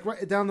 It's like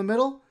right down the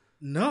middle?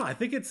 No, I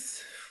think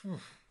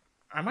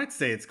I might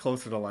say it's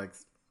closer to like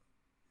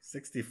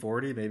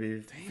 60-40,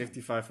 maybe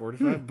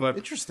 55-45. But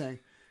interesting.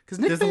 Because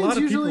Knicks fans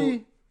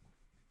usually...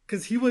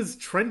 Because he was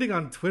trending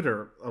on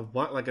Twitter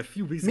a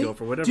few weeks ago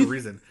for whatever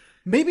reason.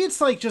 Maybe it's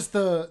like just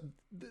the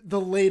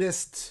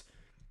latest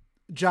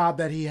job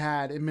that he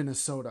had in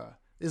Minnesota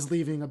is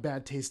leaving a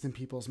bad taste in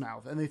people's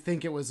mouth, and they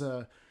think it was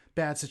a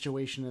bad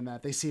situation in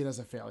that they see it as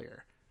a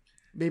failure.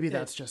 Maybe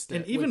that's just it.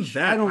 And even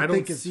that, I don't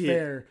think is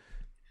fair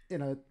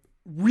in a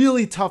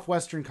really tough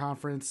Western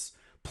Conference.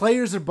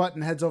 Players are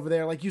button heads over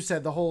there. Like you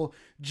said, the whole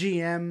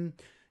GM,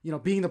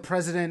 being the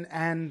president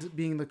and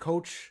being the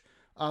coach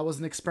was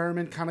an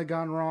experiment kind of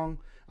gone wrong.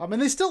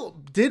 And they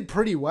still did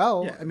pretty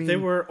well. Yeah, they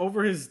were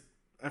over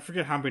I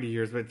forget how many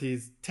years, but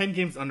he's 10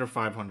 games under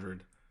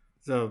 500.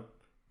 So,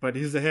 but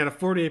he had a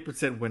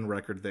 48% win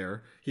record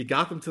there. He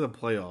got them to the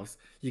playoffs.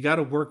 You got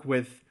to work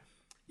with,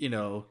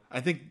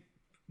 I think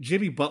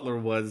Jimmy Butler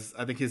was,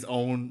 his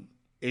own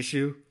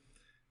issue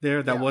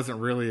there. That wasn't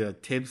really a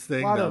Tibbs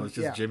thing. That was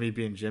just Jimmy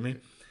being Jimmy.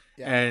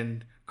 Yeah.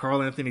 And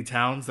Karl Anthony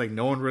Towns, like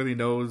no one really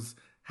knows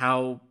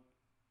how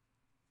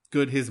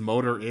good his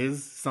motor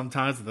is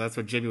sometimes. That's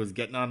what Jimmy was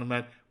getting on him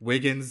at.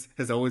 Wiggins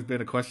has always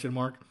been a question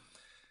mark.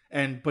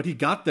 But he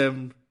got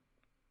them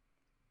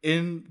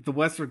in the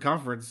Western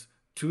Conference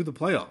to the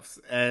playoffs.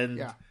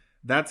 And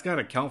that's got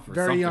to count for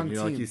very something. Young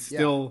team. Like he's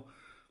still,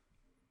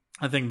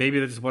 I think maybe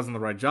that just wasn't the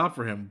right job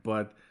for him,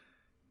 but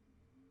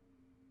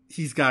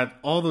he's got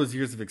all those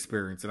years of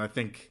experience. And I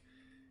think,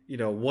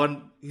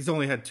 he's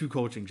only had 2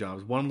 coaching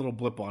jobs, one little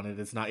blip on it.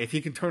 It's not, if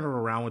he can turn it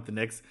around with the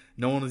Knicks,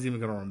 no one is even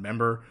going to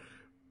remember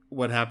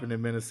what happened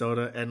in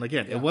Minnesota. And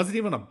again, it wasn't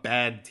even a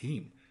bad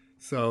team.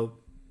 So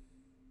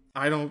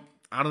I don't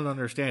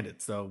understand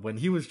it. So when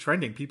he was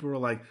trending, people were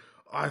like,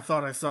 oh,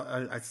 I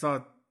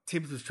saw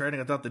Tibbs was trending.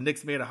 I thought the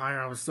Knicks made a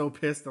hire. I was so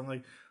pissed. I'm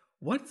like,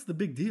 what's the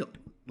big deal?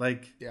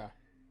 Like,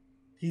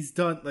 he's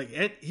done, like,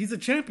 he's a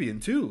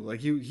champion too.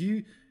 Like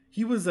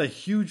he was a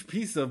huge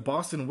piece of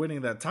Boston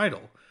winning that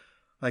title.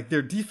 Like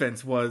their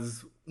defense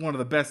was one of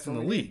the best in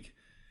the league.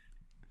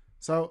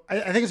 So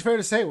I think it's fair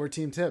to say we're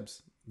Team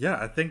Tibbs. Yeah,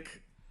 I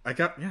think I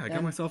got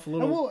myself a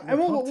little. And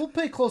we'll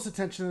pay close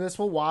attention to this.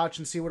 We'll watch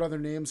and see what other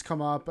names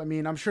come up. I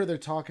mean, I'm sure they're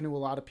talking to a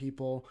lot of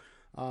people.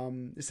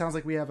 It sounds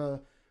like we have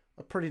a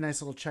pretty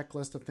nice little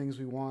checklist of things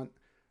we want.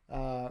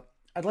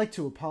 I'd like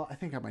to apologize. I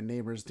think my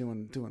neighbor's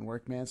doing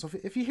work, man. So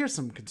if you hear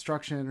some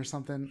construction or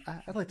something,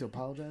 I'd like to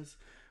apologize.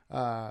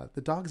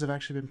 The dogs have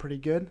actually been pretty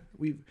good.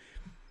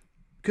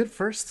 Good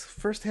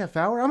first half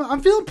hour.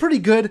 I'm feeling pretty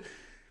good.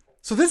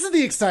 So this is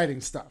the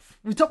exciting stuff.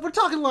 We're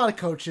talking a lot of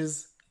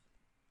coaches.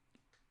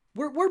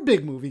 We're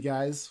big movie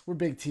guys. We're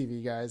big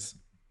TV guys.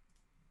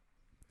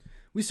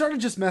 We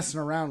started just messing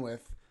around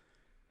with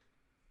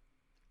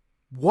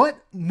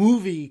what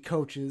movie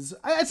coaches,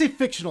 I'd say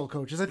fictional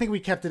coaches. I think we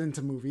kept it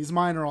into movies.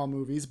 Mine are all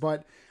movies,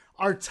 but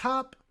our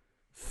top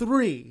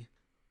 3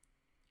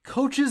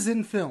 coaches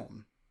in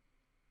film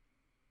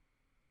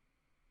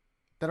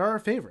that are our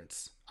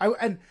favorites.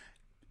 And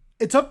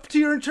it's up to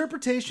your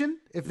interpretation.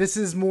 If this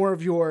is more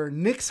of your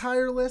Knicks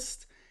hire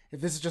list, if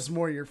this is just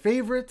more your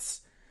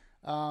favorites,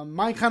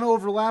 mine kind of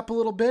overlap a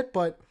little bit,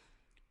 but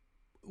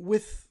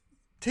with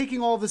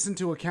taking all this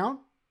into account,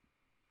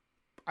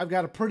 I've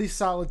got a pretty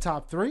solid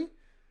top 3.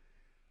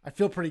 I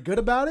feel pretty good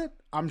about it.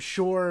 I'm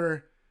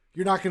sure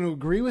you're not going to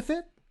agree with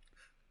it.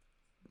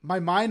 My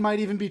mind might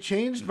even be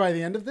changed by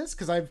the end of this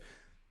because I've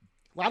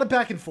a lot of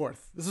back and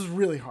forth. This is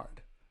really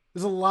hard.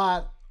 There's a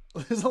lot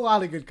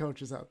of good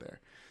coaches out there.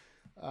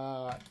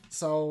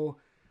 So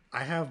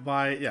I have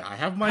my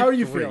How are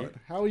you 3. feeling?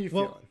 How are you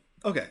feeling?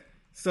 Okay.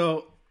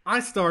 So I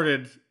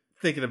started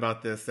thinking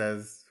about this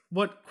as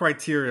what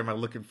criteria am I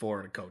looking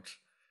for in a coach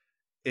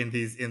in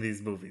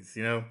these movies,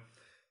 you know?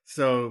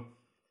 So,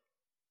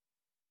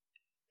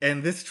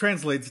 and this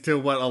translates to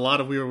what a lot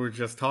of we were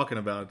just talking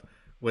about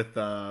with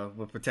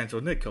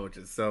potential Knick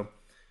coaches. So,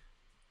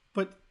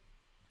 but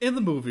in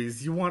the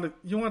movies, you want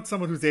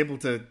someone who's able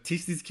to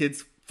teach these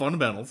kids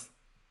fundamentals,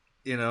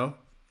 you know?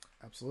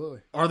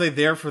 Absolutely. Are they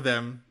there for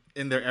them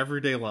in their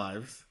everyday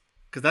lives?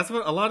 Because that's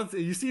what a lot of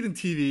you see it in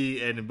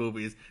TV and in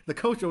movies. The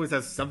coach always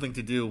has something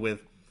to do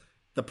with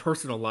the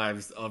personal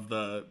lives of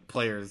the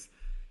players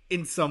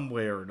in some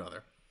way or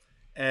another.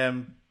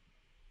 And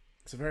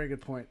it's a very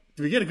good point.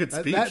 Do we get a good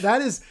speech?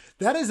 That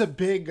is a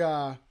big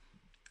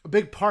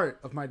part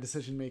of my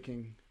decision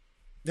making.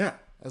 Yeah,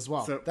 as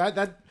well. So,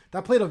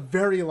 that played a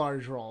very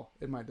large role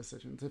in my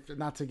decisions.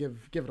 Not to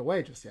give it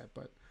away just yet,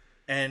 but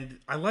and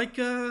I like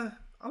a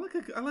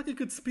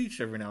good speech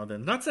every now and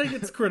then. Not saying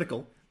it's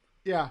critical.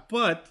 Yeah,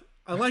 but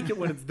I like it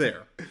when it's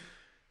there.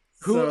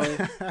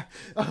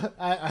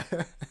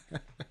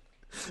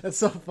 That's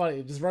so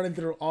funny. Just running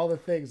through all the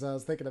things I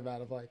was thinking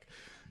about. Of like,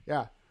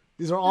 yeah,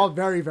 these are all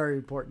very, very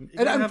important.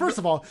 And first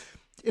of all,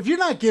 if you're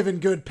not giving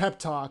good pep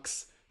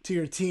talks to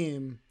your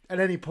team at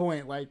any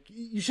point, like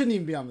you shouldn't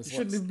even be on this list. You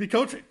shouldn't even be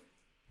coaching.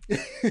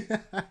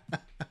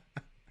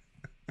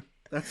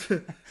 that's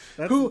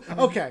who.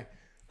 Okay,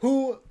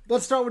 who?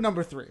 Let's start with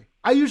number 3.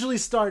 I usually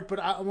start, but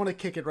I want to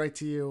kick it right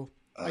to you.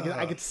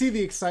 I can see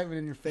the excitement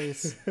in your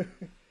face.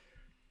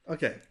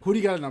 Okay. Who do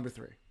you got at number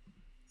 3?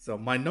 So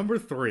my number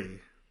 3,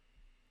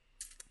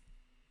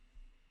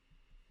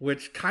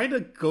 which kind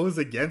of goes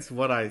against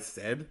what I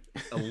said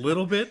a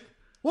little bit.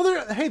 Well,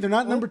 they're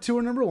not number 2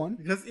 or number 1.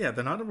 Because they're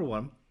not number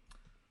 1.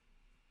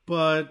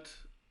 But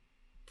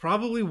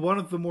probably one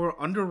of the more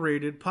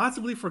underrated,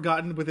 possibly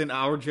forgotten within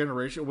our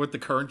generation, with the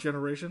current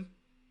generation.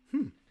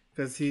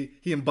 Because he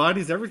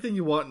embodies everything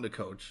you want in a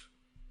coach.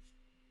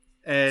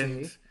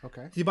 And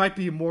he might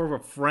be more of a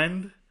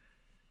friend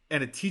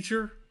and a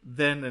teacher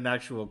than an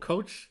actual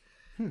coach.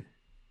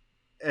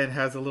 And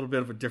has a little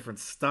bit of a different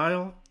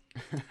style.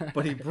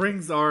 But he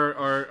brings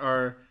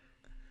our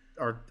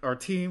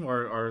team,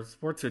 our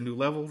sport to new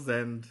levels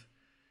and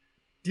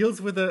deals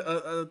with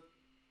a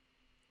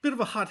bit of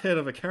a hothead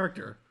of a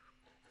character.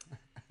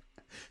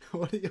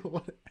 What?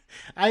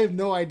 I have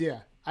no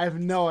idea.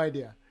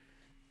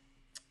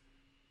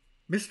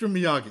 Mr.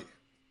 Miyagi.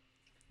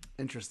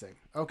 Interesting.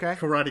 Okay.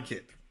 Karate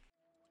Kid.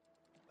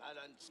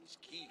 Balance is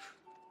key.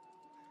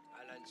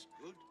 Balance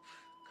good,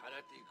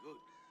 karate good.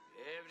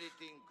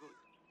 Everything good.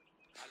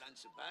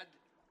 Balance bad,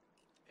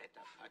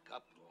 better pack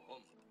up, go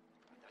home.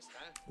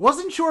 Understand?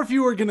 Wasn't sure if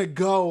you were gonna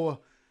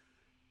go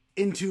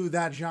into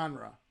that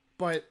genre,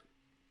 but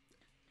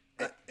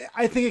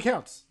I think it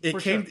counts. It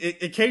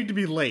came to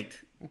me late.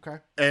 Okay.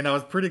 And I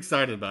was pretty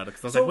excited about it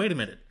because I was like, wait a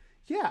minute.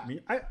 Yeah.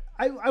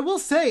 I will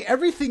say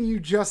everything you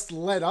just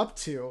led up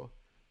to,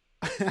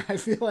 I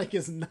feel like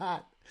is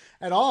not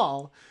at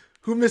all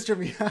who Mr.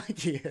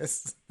 Miyagi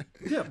is.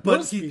 Yeah,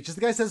 but the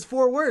guy says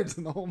 4 words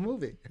in the whole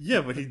movie.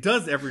 Yeah, but he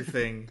does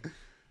everything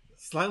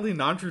slightly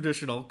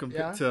non-traditional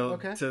compared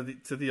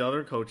to the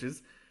other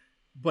coaches,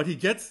 but he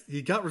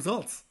got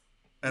results.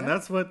 And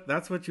that's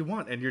what you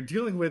want. And you're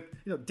dealing with,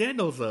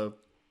 Daniel's a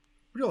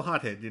real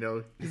hothead,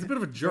 he's a bit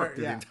of a jerk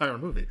through the entire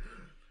movie.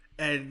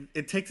 And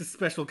it takes a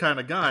special kind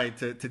of guy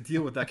to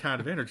deal with that kind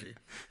of energy.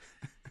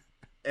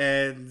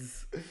 And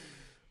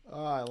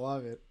I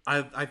love it.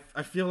 I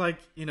feel like,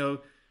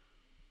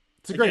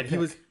 it's a great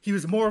pick. he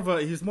was more of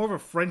a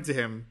friend to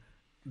him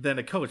than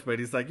a coach, but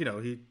he's like,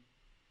 he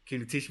can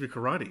you teach me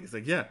karate? He's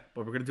like, yeah,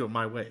 but we're gonna do it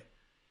my way.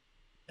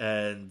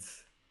 And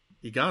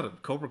he got him.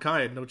 Cobra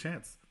Kai had no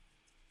chance.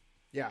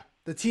 Yeah,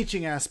 the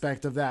teaching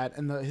aspect of that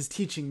and his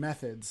teaching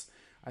methods,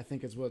 I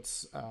think, is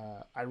what's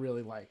I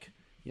really like.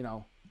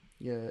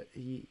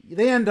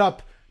 They end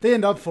up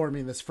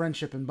forming this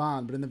friendship and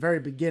bond, but in the very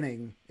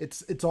beginning,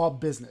 it's all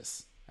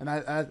business, and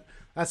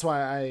that's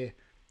why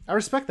I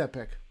respect that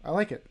pick. I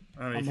like it.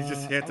 He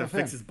had to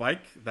fix his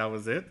bike. That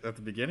was it at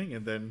the beginning,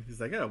 and then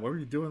he's like, "Yeah, what were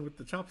you doing with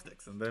the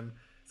chopsticks?" And then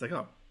it's like,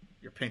 "Oh,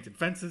 you're painting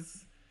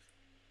fences,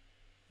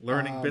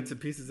 learning bits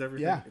and pieces,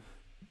 everything." Yeah,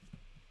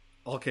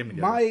 all came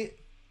together.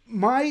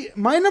 My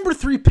number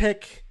 3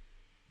 pick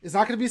is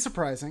not going to be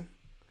surprising.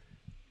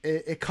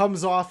 It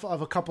comes off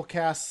of a couple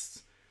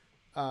casts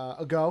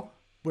ago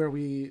where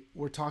we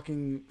were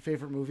talking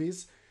favorite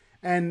movies,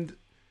 and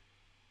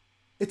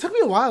it took me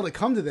a while to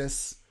come to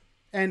this,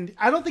 and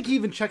I don't think he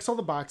even checks all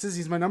the boxes.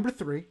 He's my number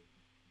 3,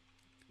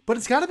 but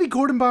it's got to be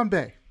Gordon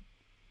Bombay.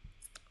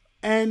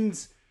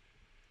 And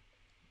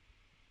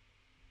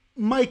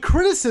my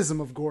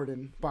criticism of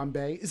Gordon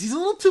Bombay is he's a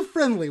little too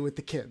friendly with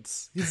the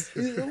kids. He's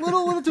a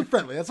little too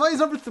friendly. That's why he's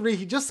number 3.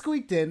 He just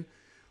squeaked in,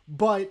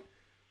 but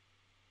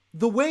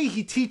the way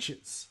he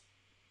teaches,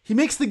 he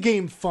makes the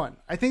game fun.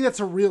 I think that's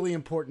a really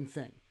important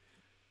thing.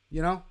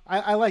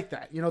 I like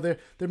that.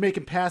 They're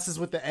making passes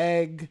with the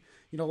egg.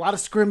 A lot of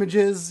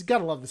scrimmages.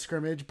 Gotta love the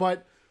scrimmage.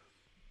 But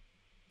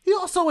he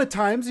also at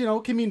times,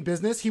 can mean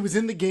business. He was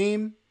in the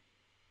game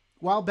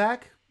a while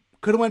back.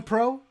 Could have went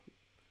pro.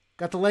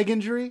 Got the leg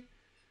injury.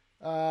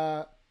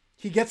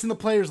 he gets in the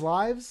players'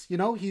 lives. You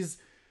know, he's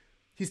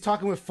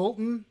talking with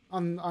Fulton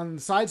on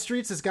side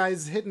streets. This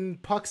guy's hitting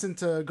pucks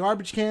into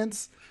garbage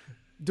cans,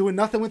 doing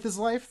nothing with his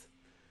life.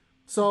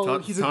 So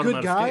he's a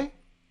good guy.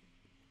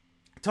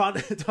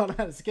 Taught him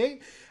how to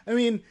skate. I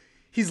mean,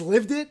 he's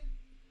lived it.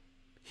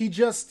 He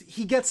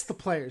gets the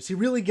players. He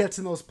really gets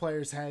in those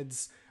players'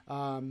 heads.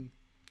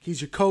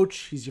 He's your coach.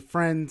 He's your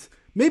friend.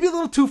 Maybe a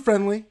little too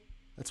friendly.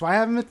 That's why I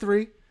have him at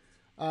 3.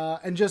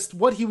 And just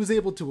what he was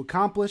able to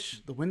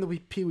accomplish, the win the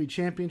Pee Wee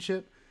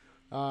Championship.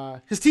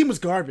 His team was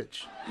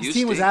garbage. His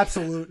team was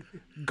absolute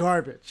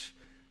garbage.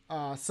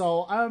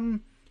 So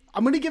I'm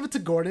going to give it to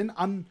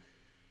Gordon.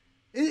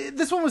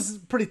 This one was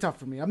pretty tough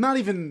for me. I'm not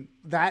even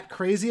that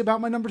crazy about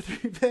my number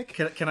 3 pick.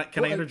 Can I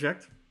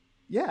interject?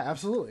 Yeah,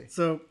 absolutely.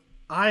 So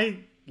I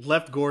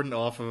left Gordon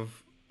off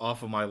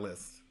of my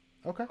list.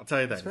 Okay, I'll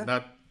tell you that. It's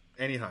not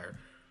any higher.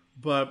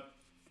 But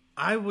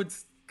I would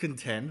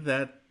contend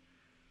that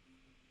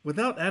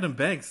without Adam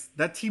Banks,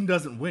 that team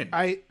doesn't win.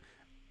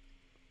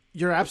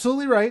 You're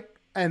absolutely right,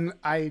 and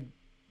I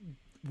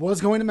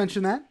was going to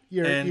mention that.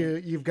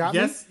 You've got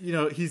me. Yes,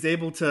 he's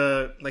able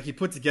to, like, he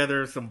put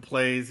together some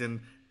plays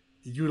and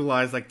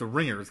utilize, like, the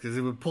ringers, because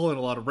he would pull in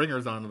a lot of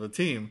ringers onto the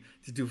team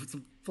to do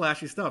some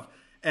flashy stuff.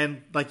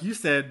 And like you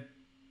said,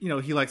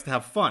 he likes to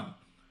have fun,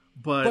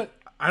 but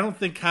I don't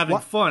think having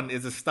fun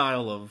is a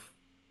style of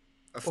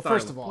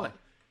first of all,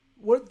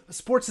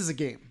 sports is a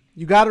game.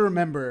 You got to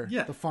remember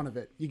the fun of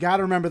it. You got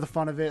to remember the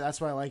fun of it.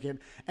 That's why I like it.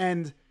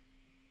 And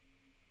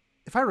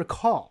if I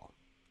recall,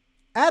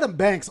 Adam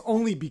Banks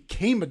only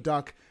became a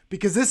Duck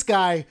because this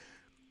guy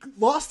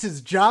lost his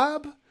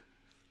job,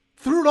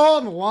 threw it all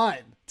on the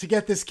line to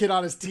get this kid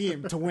on his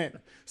team to win.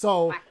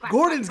 So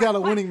Gordon's got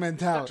a winning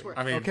mentality.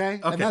 I mean,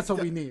 okay, and that's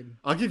what we need.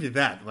 I'll give you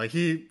that. Like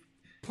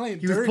playing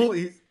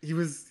dirty.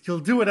 He'll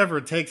do whatever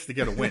it takes to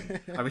get a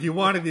win. I mean, he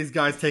wanted these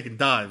guys taking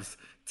dives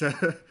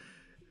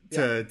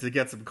to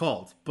get some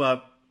calls.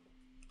 But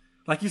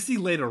like you see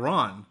later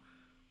on,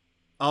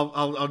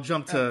 I'll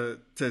jump to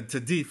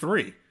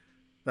D3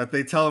 that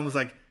they tell him was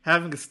like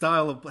having a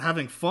style of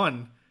having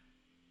fun.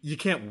 You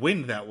can't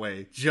win that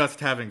way. Just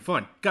having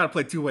fun. Got to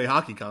play 2-way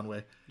hockey,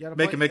 Conway.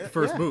 Make the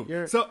first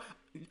move. So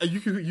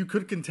you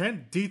could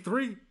contend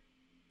D3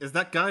 is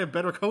that guy a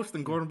better coach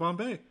than Gordon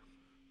Bombay?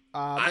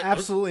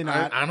 Absolutely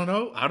not. I don't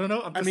know.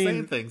 I'm just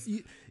saying things.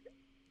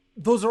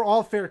 Those are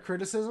all fair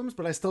criticisms,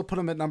 but I still put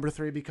him at number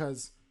 3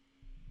 because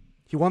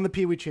he won the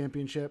Pee Wee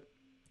Championship.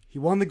 He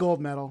won the gold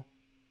medal.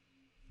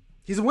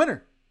 He's a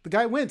winner. The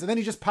guy wins, and then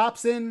he just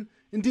pops in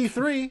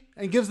D3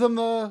 and gives them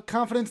the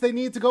confidence they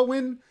need to go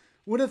win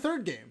a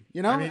third game.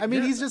 I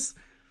mean, he's just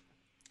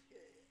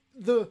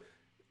the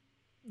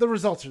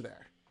results are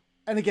there.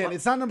 And again,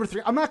 it's not number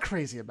 3. I'm not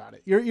crazy about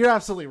it. You're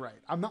absolutely right.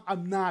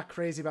 I'm not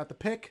crazy about the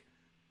pick.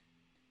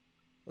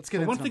 Let's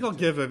get into one thing I'll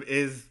give him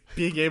is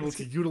being able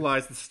to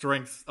utilize the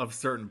strengths of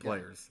certain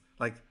players.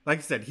 Like I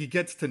said, he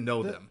gets to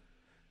know them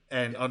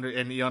and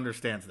he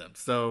understands them.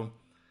 So,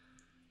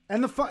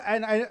 and the fun,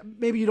 and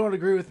maybe you don't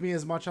agree with me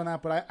as much on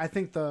that, but I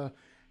think the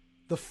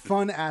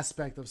fun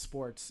aspect of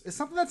sports is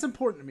something that's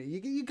important to me.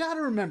 You got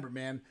to remember,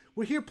 man,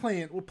 we're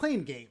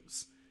playing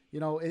games.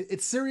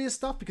 It's serious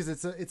stuff because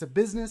it's a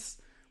business.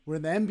 We're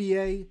in the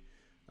NBA.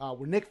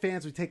 We're Knicks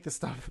fans. We take this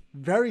stuff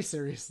very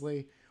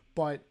seriously,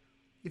 but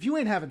if you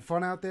ain't having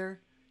fun out there,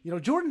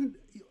 Jordan,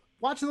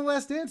 watching The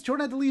Last Dance,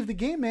 Jordan had to leave the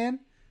game, man.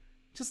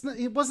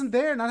 He wasn't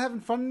there, not having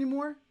fun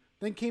anymore.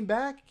 Then came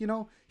back,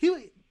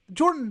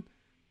 Jordan,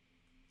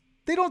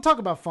 they don't talk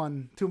about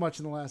fun too much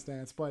in The Last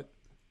Dance, but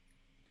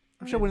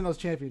I'm sure winning those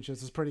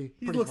championships is pretty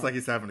looks fun. like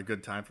he's having a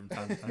good time from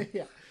time to time.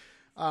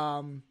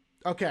 Yeah.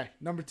 Okay,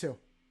 number 2.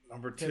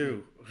 Number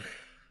 2.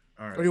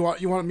 All right. What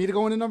do you want me to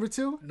go into number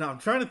 2? No, I'm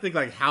trying to think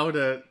like how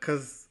to,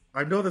 because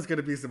I know there's going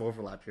to be some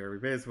overlap here. We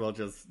may as well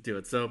just do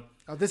it. So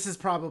this is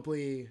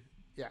probably,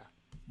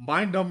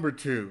 my number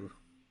 2.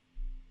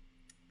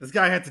 This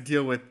guy had to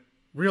deal with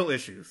real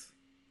issues.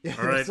 Yeah.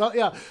 All right.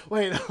 So,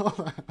 wait.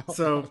 Hold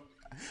on.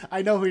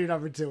 I know who your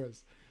number 2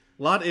 is.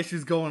 A lot of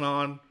issues going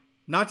on,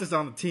 not just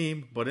on the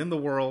team, but in the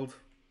world.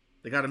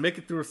 They got to make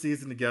it through a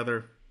season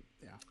together.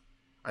 Yeah.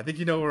 I think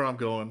you know where I'm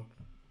going.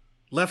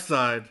 Left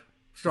side,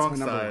 strong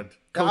side.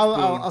 Coach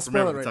I'll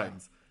spoil it right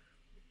Titans. Now.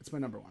 It's my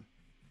number 1.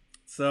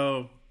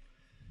 So,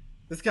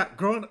 this guy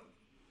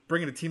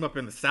bringing a team up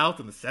in the South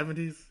in the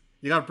 70s,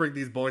 you got to bring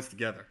these boys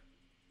together.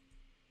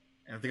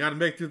 And if they got to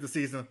make it through the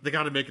season, they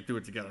got to make it through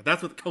it together.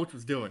 That's what the coach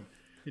was doing.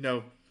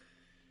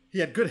 He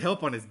had good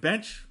help on his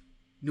bench,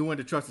 knew when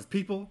to trust his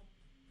people.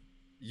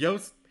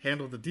 Yost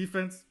handled the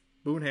defense,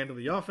 Boone handled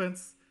the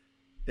offense.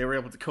 They were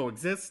able to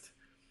coexist.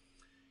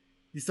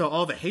 You saw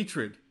all the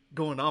hatred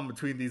going on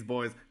between these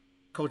boys.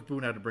 Coach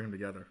Boone had to bring them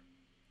together.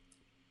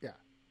 Yeah.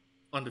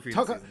 Undefeated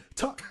season.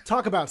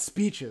 Talk about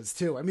speeches,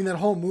 too. I mean, that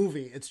whole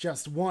movie, it's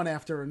just one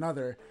after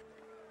another.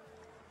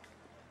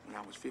 When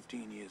I was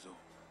 15 years old,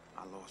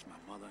 I lost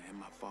my mother and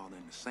my father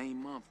in the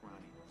same month, Ronnie.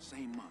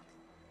 Same month.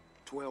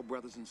 12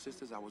 brothers and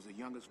sisters. I was the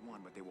youngest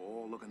one, but they were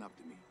all looking up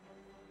to me.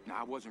 Now,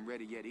 I wasn't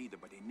ready yet either,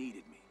 but they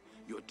needed me.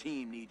 Your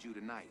team needs you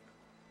tonight.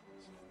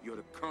 You're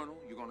the colonel.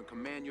 You're going to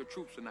command your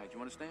troops tonight. You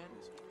understand?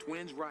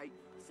 Twins right,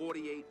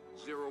 48-0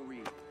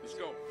 read. Let's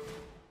go.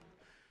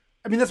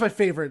 I mean, that's my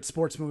favorite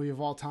sports movie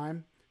of all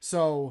time.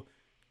 So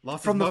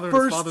Lost from his mother the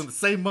and his first, father in the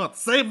same month.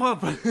 Same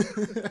month.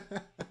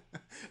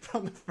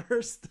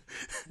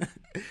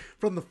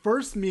 from the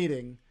first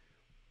meeting,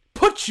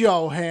 put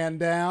your hand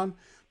down.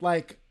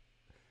 Like,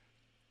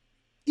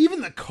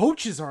 even the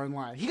coaches are in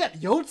line. He got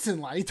Yotes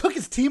in line. He took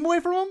his team away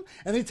from him,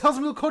 and then he tells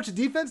him to coach the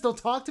defense. Don't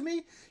talk to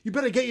me. You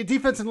better get your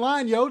defense in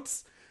line,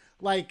 Yotes.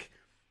 Like,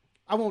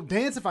 I won't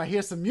dance if I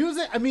hear some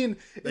music. I mean,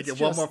 They get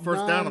one more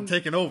first down, I'm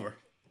taking over.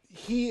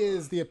 He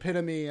is the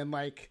epitome and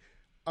like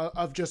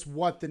of just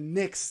what the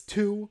Knicks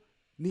too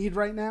need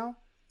right now.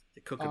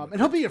 And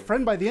he'll be your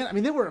friend by the end. I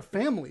mean, they were a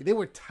family. They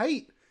were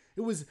tight.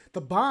 It was the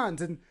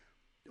bonds, and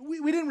we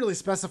didn't really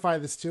specify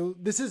this too.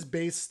 This is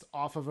based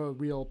off of a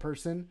real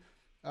person.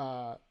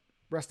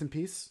 Rest in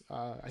peace.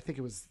 I think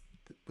it was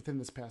within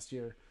this past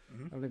year.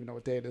 I don't even know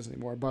what day it is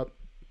anymore. But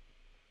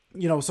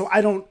so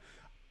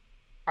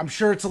I'm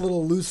sure it's a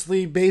little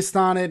loosely based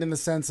on it in the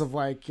sense of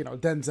like,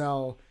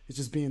 Denzel is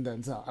just being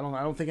Denzel.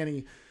 I don't think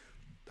any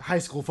high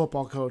school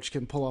football coach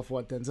can pull off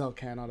what Denzel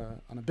can on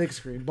a big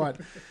screen. But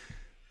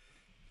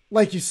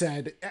like you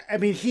said, I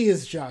mean, he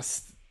is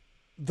just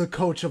the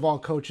coach of all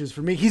coaches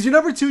for me. He's your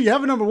number 2. You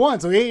have a number 1,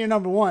 so he ain't your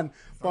number 1.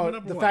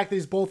 But the fact that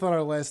he's both on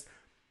our list,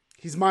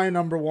 he's my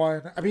number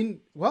 1. I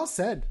mean, well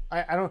said.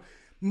 I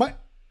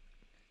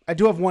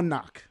do have one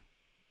knock.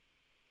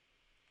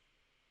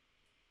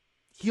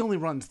 He only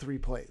runs 3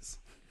 plays.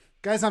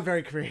 Guy's not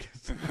very creative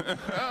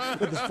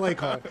with his play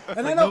card.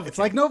 And I know it's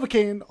like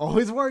Novocaine,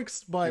 always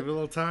works, but give it a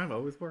little time,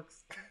 always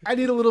works. I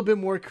need a little bit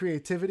more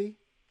creativity.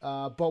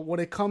 But when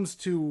it comes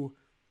to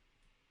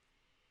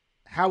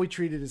how he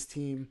treated his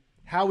team,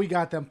 how he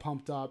got them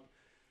pumped up,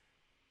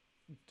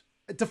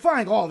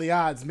 defying all the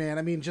odds, man.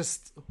 I mean,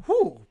 just,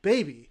 whoo,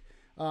 baby.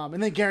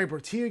 And then Gary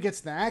Bertier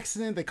gets in the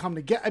accident. They come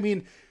together. I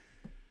mean,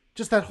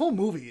 just that whole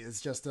movie is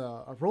just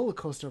a roller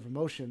coaster of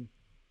emotion.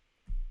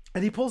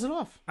 And he pulls it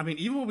off. I mean,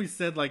 even when we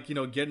said, like,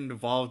 getting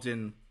involved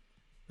in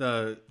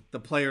the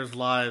players'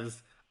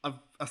 lives,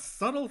 a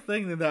subtle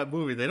thing in that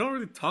movie, they don't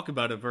really talk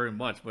about it very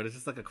much, but it's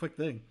just like a quick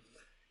thing,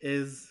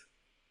 is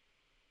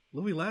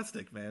Louis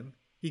Lastik, man.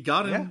 He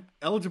got him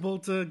eligible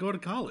to go to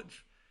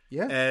college.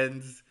 Yeah.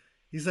 And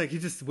he's like, he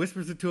just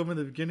whispers it to him in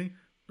the beginning,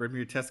 bring me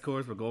your test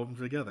scores, we'll go over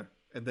them together.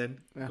 And then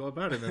go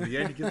about it. And in the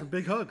end, he gives a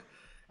big hug.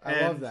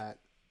 I love that.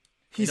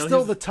 He's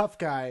still the tough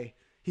guy.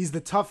 He's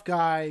the tough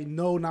guy,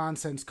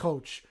 no-nonsense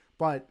coach.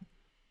 But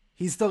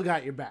he's still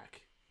got your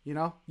back,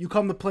 You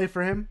come to play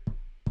for him,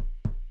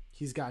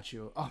 he's got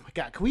you. Oh, my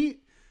God. Can we...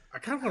 I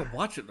kind of want to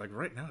watch it, like,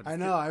 right now. I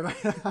know.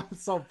 I'm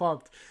so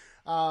pumped.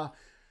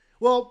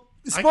 Well,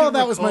 spoiler,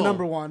 that was my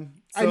number 1.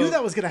 So, I knew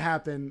that was going to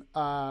happen.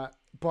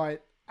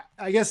 But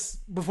I guess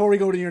before we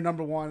go to your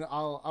number 1,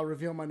 I'll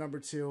reveal my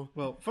number 2.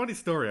 Well, funny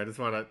story. I just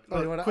want to...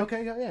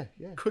 Okay,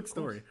 yeah. Quick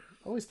story.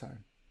 Always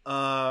time.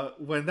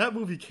 When that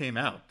movie came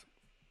out,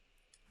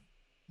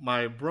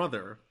 my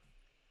brother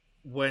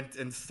went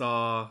and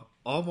saw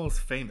Almost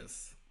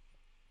Famous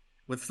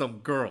with some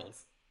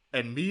girls,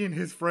 and me and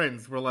his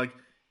friends were like,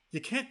 you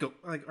can't go,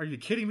 like, are you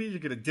kidding me? You're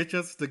gonna ditch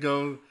us to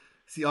go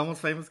see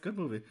Almost Famous? Good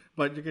movie,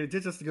 but you're gonna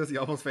ditch us to go see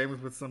Almost Famous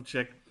with some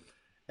chick,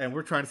 and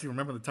we're trying to see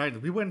Remember the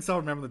Titans. We went and saw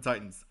Remember the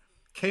Titans,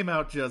 came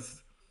out,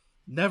 just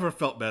never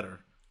felt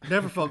better,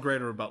 never felt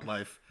greater about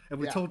life. And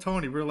we told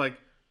Tony, we were like,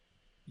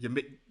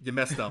 you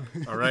messed up,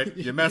 all right?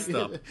 You messed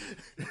up.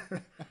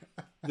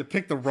 You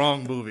picked the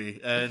wrong movie,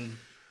 and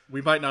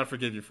we might not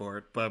forgive you for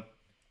it, but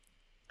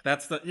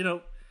that's the,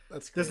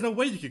 that's great. There's no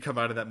way you could come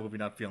out of that movie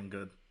not feeling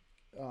good.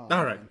 All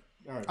right.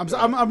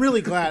 I'm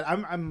really glad.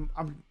 I'm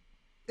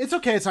it's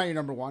okay. It's not your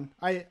number 1.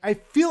 I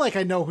feel like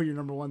I know who your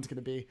number 1's going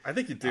to be. I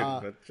think you do,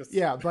 but just...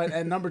 Yeah,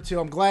 and number 2,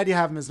 I'm glad you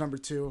have him as number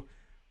 2.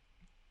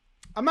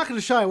 I'm not going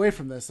to shy away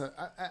from this.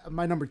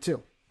 My number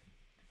 2.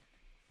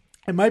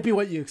 It might be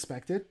what you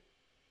expected.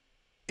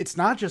 It's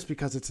not just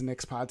because it's a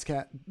Knicks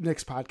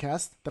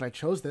podcast that I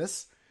chose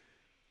this.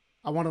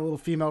 I want a little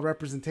female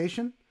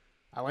representation.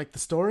 I like the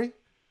story.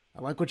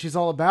 I like what she's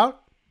all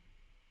about.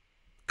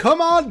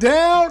 Come on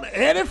down,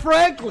 Annie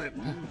Franklin.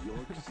 New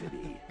York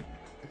City.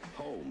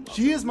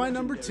 She is my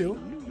number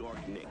 2.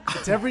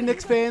 It's every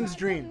Knicks fan's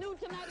dream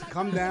to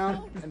come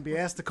down and be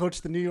asked to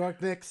coach the New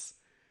York Knicks.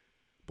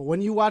 But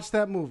when you watch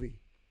that movie,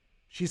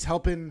 she's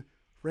helping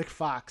Rick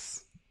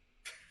Fox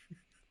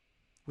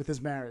with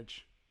his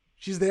marriage.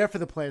 She's there for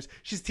the players.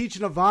 She's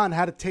teaching Yvonne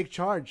how to take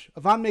charge.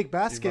 Yvonne make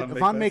basket.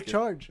 Yvonne make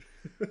charge.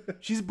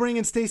 She's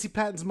bringing Stacey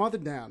Patton's mother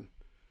down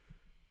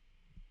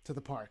to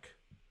the park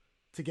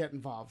to get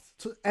involved.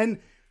 And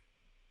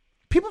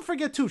people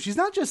forget, too, she's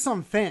not just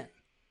some fan.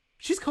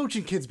 She's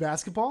coaching kids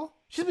basketball.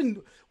 She's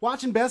been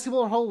watching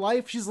basketball her whole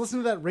life. She's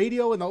listening to that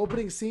radio in the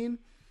opening scene.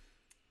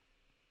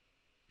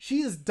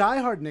 She is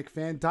diehard Knick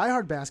fan,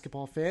 diehard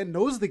basketball fan,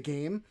 knows the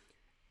game.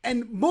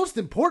 And most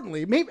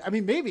importantly,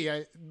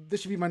 maybe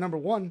this should be my number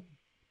 1.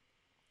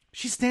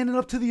 She's standing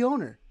up to the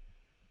owner.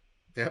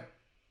 Yep.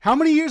 How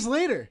many years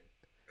later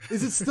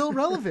is it still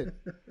relevant?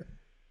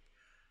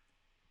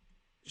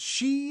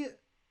 she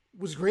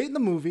was great in the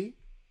movie.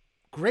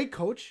 Great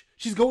coach.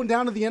 She's going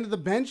down to the end of the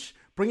bench,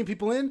 bringing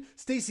people in.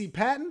 Stacey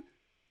Patton,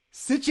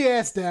 sit your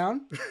ass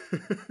down.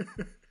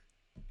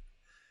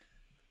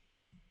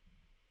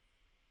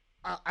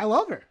 I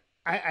love her.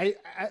 I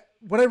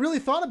when I really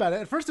thought about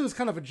it, at first it was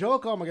kind of a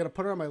joke. Oh, am I going to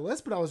put her on my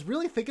list? But I was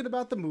really thinking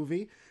about the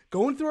movie,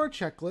 going through our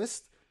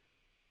checklist.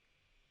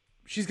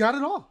 She's got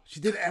it all. She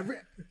did every.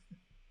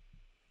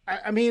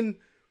 I mean,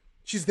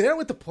 she's there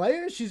with the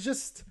players. She's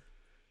just,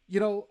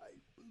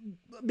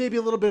 maybe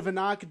a little bit of a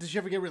knock. Does she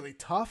ever get really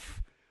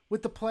tough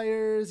with the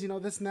players?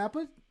 This and that.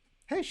 But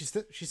hey, she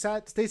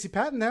sat Stacey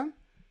Patton down,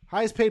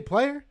 highest paid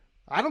player.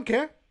 I don't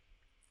care.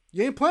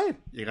 You ain't playing.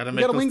 You got to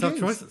make those tough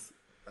choices.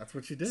 That's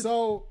what she did.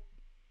 So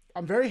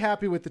I'm very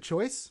happy with the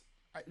choice.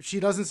 She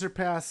doesn't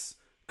surpass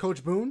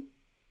Coach Boone.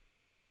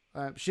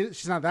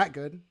 She's not that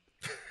good.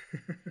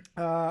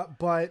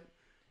 But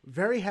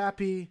very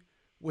happy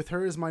with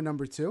her as my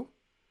number 2.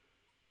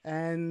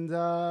 And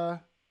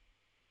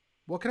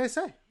what can I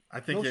say? I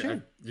think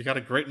you got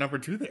a great number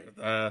 2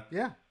 there.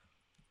 Yeah.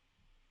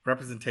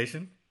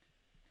 Representation.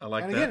 I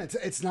like that. And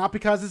again, it's not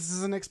because this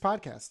is a Knicks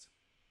podcast.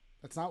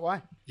 That's not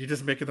why. You're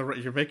just making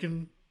you're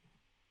making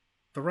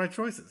the right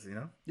choices,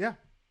 Yeah.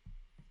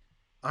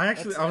 I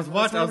was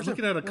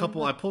looking at a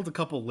couple. I pulled a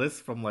couple lists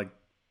from like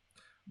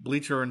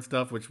Bleacher and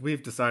stuff, which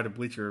we've decided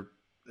Bleacher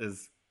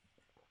is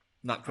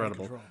not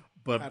credible,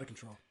 but out of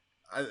control.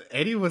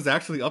 Eddie was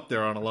actually up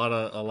there on a lot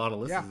of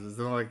lists. Yeah. Is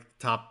there like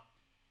top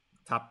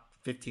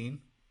 15?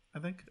 I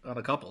think on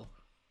a couple.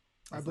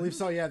 I believe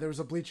so. Yeah, there was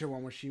a Bleacher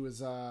one where she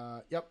was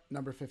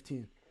number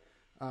 15.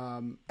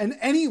 And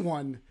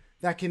anyone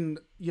that can,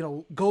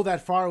 go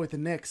that far with the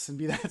Knicks and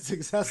be that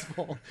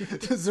successful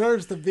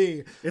deserves to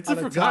be. It's a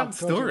forgotten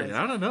story.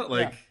 I don't know.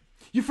 Like,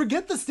 you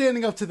forget the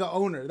standing up to the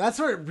owner. That's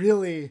where it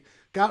really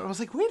got. I was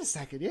like, wait a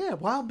second. Yeah,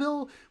 Wild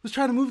Bill was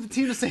trying to move the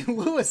team to St.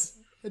 Louis,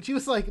 and she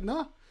was like,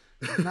 no,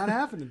 not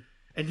happening.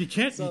 And you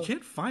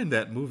can't find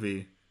that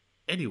movie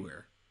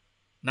anywhere.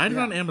 Not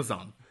even on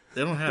Amazon.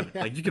 They don't have it.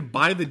 Like, you can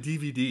buy the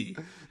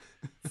DVD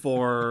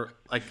for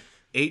like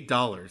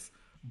 $8,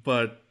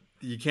 but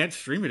you can't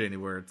stream it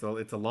anywhere.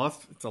 It's a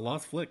lost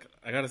flick.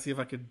 I got to see if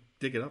I could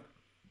dig it up.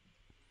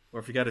 Or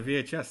if you got a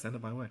VHS, send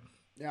it my way.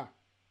 Yeah.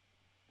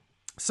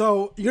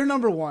 So you're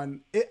number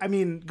 1.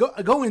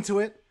 Go into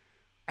it.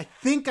 I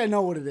think I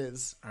know what it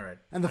is. All right.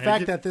 And the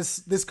fact that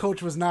this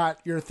coach was not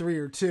your 3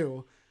 or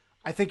 2,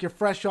 I think you're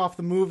fresh off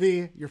the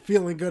movie. You're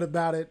feeling good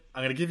about it.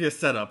 I'm gonna give you a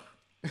setup,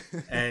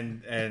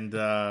 and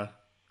I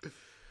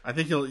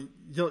think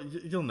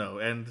you'll know.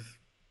 And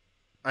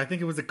I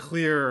think it was a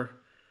clear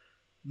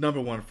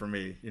number 1 for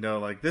me.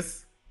 Like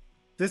this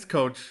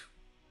coach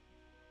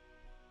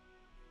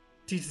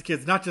teaches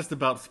kids not just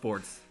about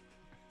sports,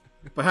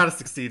 but how to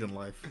succeed in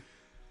life.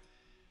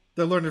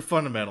 They're learning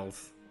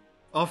fundamentals,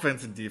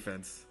 offense and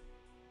defense,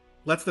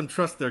 lets them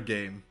trust their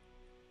game,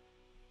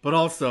 but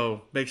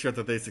also make sure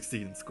that they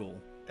succeed in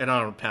school and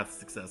are on a path to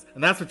success.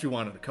 And that's what you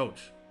want in a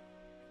coach.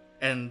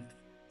 And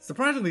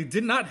surprisingly,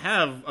 did not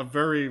have a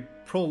very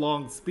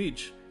prolonged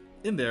speech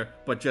in there,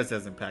 but just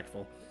as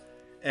impactful.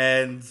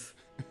 And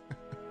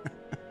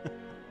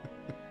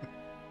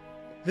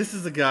this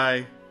is a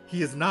guy,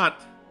 he is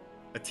not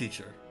a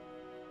teacher.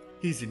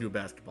 He's your new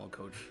basketball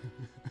coach.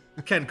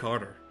 Ken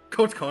Carter.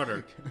 Coach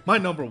Carter. My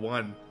number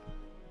 1.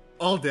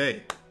 All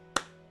day.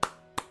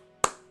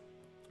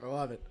 I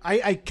love it.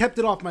 I kept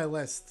it off my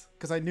list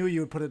because I knew you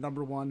would put it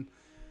number 1.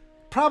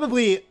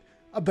 Probably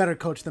a better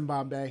coach than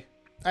Bombay.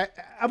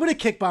 I'm going to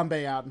kick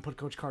Bombay out and put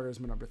Coach Carter as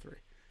my number 3.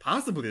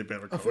 Possibly a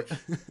better coach. Are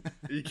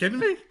you kidding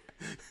me?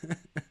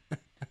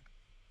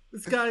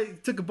 This guy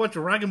took a bunch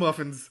of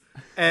ragamuffins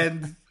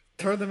and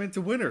turned them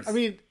into winners. I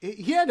mean,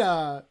 he had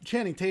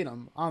Channing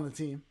Tatum on the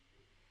team.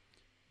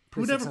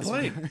 Who never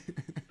played.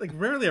 Like,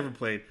 rarely ever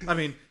played. I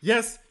mean,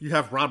 yes, you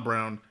have Rob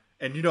Brown,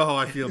 and you know how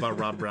I feel about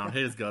Rob Brown.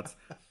 Hate his guts.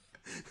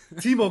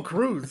 Timo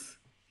Cruz.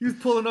 He was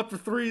pulling up for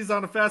threes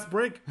on a fast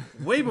break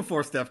way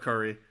before Steph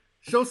Curry.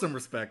 Show some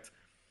respect.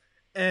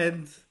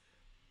 And,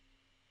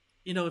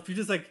 if you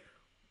just,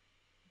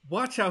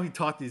 watch how he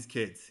taught these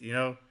kids,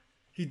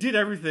 He did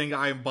everything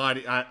I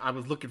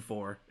was looking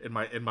for in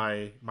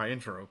my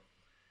intro.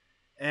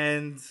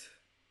 And,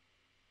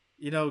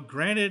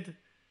 granted,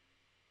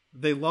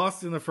 they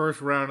lost in the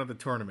first round of the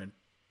tournament.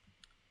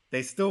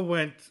 They still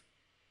went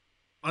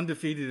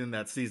undefeated in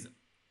that season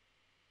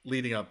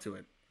leading up to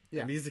it.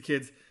 Yeah. And these are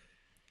kids,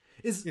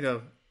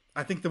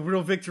 I think the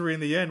real victory in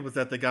the end was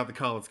that they got the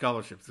college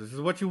scholarships. This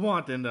is what you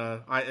want in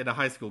a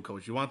high school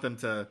coach. You want them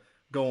to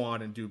go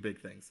on and do big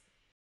things.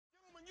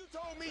 Gentlemen, you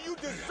told me you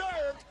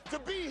deserved to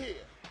be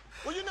here.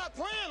 Well, you're not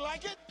playing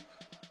like it.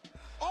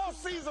 All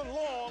season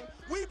long,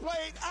 we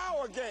played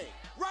our game.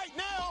 Right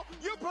now,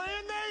 you're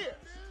playing theirs.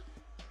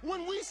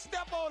 When we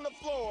step on the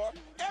floor,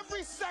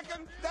 every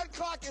second that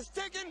clock is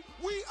ticking,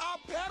 we are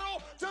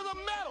pedal to the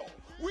metal.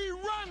 We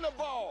run the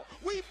ball.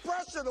 We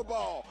pressure the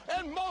ball.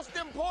 And most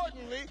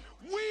importantly,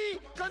 we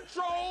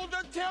control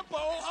the tempo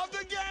of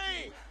the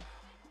game.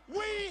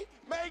 We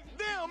make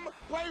them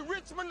play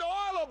Richmond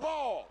Oilers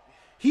ball.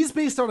 he's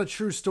based on a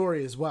true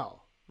story as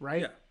well,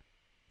 right?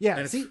 Yeah.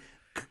 Yeah. See,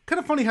 kind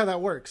of funny how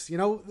that works. You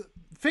know,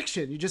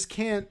 fiction, you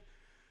can't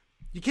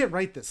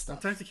write this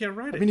stuff. Sometimes you can't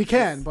write it. I mean, you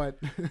can, but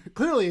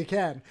clearly you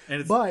can.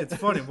 And but it's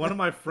funny. One of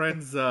my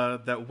friends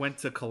that went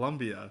to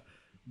Columbia,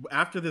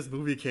 after this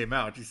movie came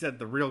out, he said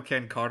the real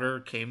Ken Carter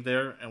came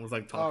there and was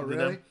like talking to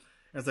them.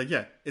 And it's like,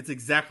 yeah, he's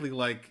exactly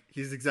like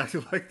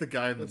the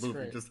guy in the movie.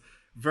 Great. Just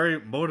very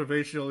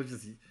motivational,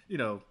 just, you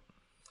know.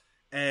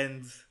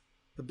 And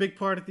the big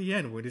part at the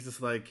end when he's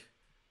just like,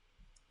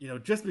 you know,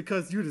 just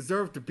because you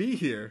deserve to be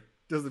here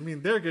doesn't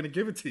mean they're going to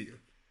give it to you.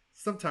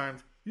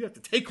 Sometimes you have to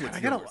take what's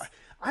yours.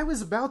 I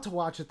was about to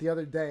watch it the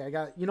other day. I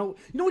got, you know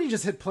when you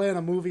just hit play on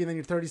a movie and then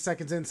you're 30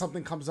 seconds in,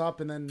 something comes up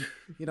and then,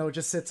 you know, it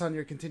just sits on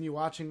your continue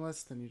watching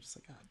list and you're just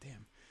like, oh,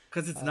 damn.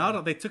 Because it's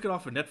not, they took it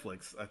off of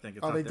Netflix, I think.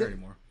 It's not there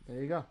anymore.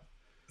 There you go.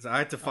 So I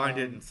had to find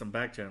it in some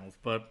back channels,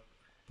 but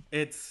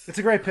it's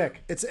a great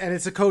pick. It's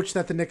a coach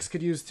that the Knicks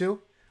could use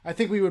too. I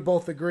think we would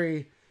both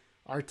agree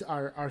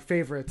our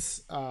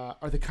favorites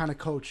are the kind of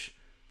coach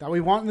that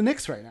we want in the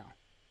Knicks right now.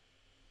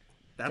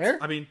 Fair?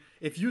 I mean,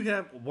 if you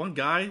have one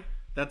guy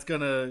that's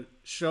going to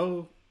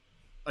show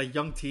a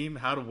young team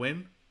how to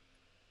win,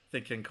 I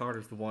think Ken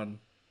Carter's the one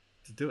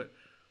to do it.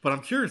 But I'm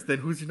curious then,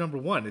 who's your number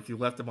one if you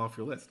left him off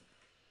your list?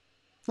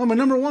 Well, my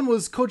number one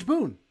was Coach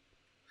Boone.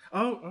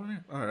 Oh yeah.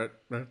 All right.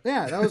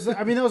 Yeah, that was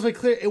like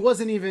clear. It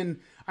wasn't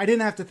even, I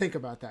didn't have to think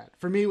about that.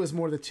 For me, it was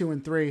more the 2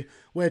 and 3,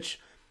 which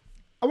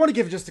I want to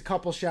give just a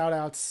couple shout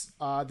outs.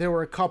 There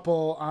were a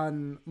couple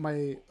on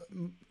my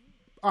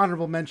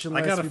honorable mention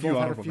list. I got a few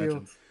honorable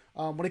mentions.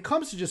 When it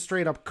comes to just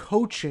straight up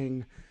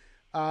coaching,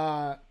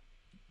 Irv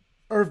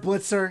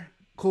Blitzer,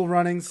 Cool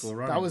Runnings.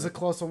 That was a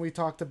close one we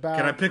talked about.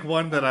 Can I pick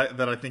one that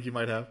I think you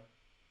might have?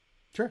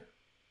 Sure.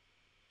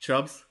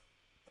 Chubbs.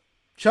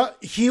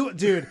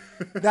 Dude,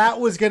 that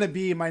was gonna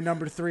be my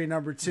number 3,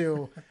 number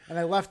 2, and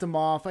I left him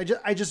off.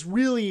 I just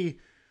really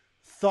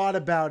thought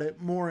about it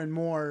more and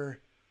more.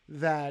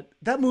 That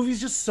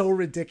movie's just so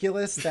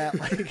ridiculous that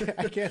like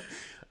I can't.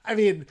 I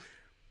mean.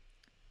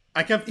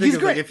 I kept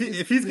thinking like,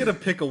 if he's gonna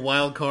pick a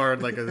wild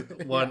card like a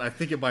one, I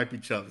think it might be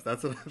Chubbs.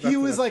 He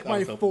was like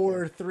my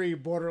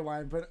 4-3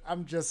 borderline, but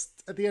I'm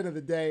just at the end of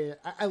the day,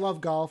 I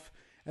love golf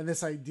and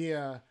this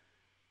idea.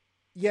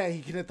 Yeah,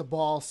 he can hit the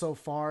ball so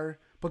far,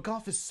 but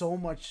golf is so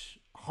much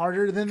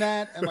harder than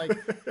that. And like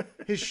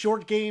his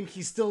short game,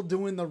 he's still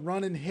doing the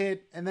run and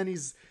hit, and then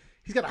he's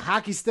got a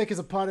hockey stick as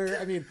a putter.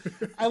 I mean,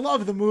 I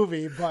love the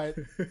movie, but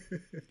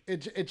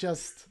it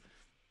just.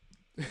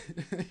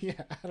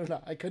 Yeah, I don't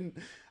know. I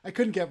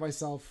couldn't get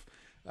myself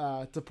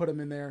to put him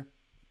in there.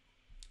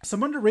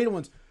 Some underrated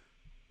ones.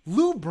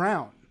 Lou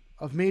Brown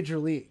of Major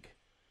League.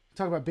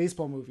 Talk about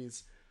baseball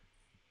movies.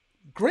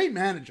 Great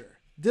manager.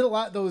 Did a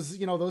lot.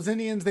 Those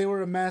Indians, they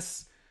were a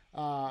mess.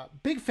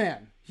 Big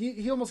fan.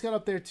 He almost got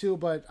up there too,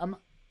 but I'm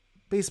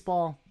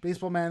baseball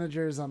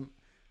managers. I'm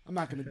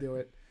not going to do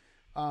it.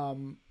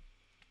 And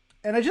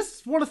I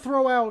just want to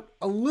throw out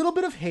a little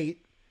bit of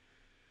hate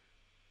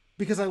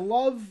because I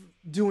love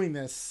doing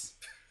this.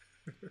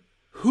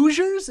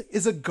 Hoosiers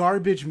is a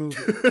garbage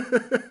movie.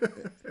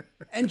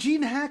 And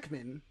Gene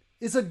Hackman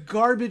is a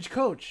garbage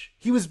coach.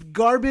 He was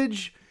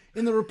garbage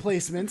in The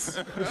Replacements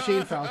with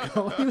Shane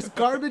Falco. He was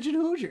garbage in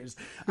Hoosiers.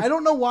 I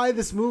don't know why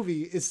this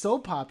movie is so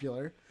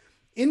popular.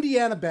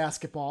 Indiana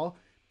basketball,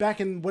 back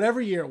in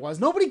whatever year it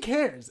was, nobody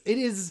cares.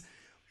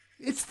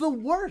 It's the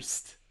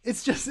worst.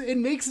 It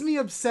makes me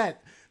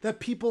upset that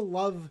people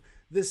love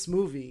this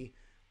movie.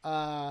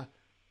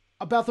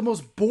 About the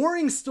most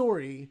boring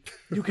story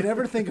you could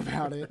ever think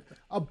about it.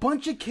 A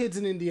bunch of kids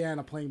in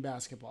Indiana playing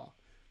basketball.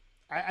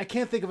 I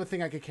can't think of a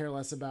thing I could care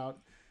less about.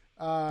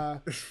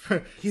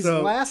 He's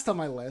last on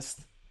my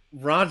list.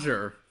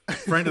 Roger,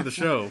 friend of the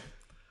show,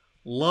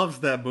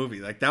 loves that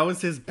movie. Like that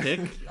was his pick.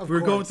 We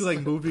were going through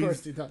like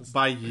movies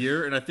by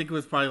year, and I think it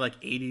was probably like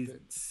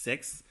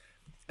 86.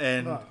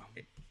 And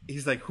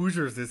he's like,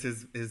 Hoosiers is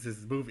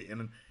his movie.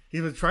 And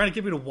he was trying to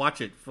get me to watch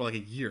it for like a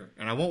year,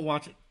 and I won't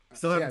watch it.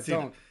 Still haven't seen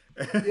it.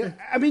 Yeah,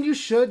 I mean, you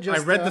should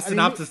just. I read the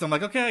synopsis. I'm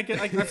like, okay,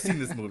 I've seen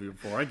this movie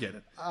before. I get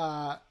it.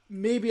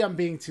 Maybe I'm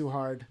being too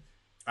hard.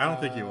 I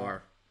don't think you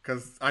are,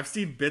 because I've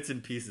seen bits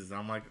and pieces, and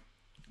I'm like,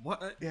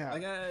 what? Yeah,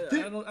 like, I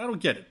don't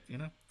get it. You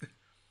know.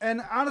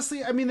 And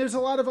honestly, I mean, there's a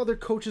lot of other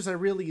coaches I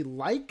really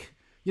like.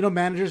 You know,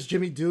 managers,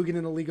 Jimmy Dugan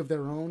in a league of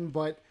their own,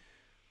 but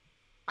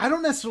I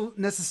don't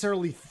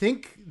necessarily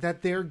think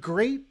that they're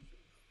great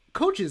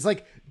coaches.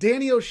 Like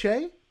Danny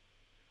O'Shea,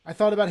 I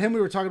thought about him.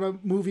 We were talking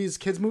about movies,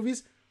 kids'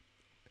 movies.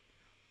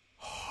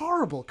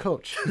 Horrible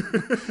coach.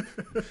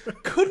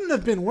 Couldn't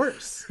have been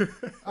worse.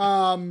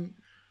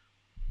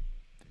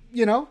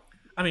 You know?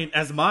 I mean,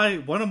 as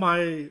one of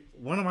my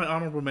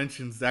honorable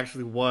mentions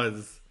actually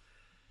was,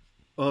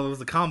 well, it was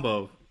a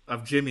combo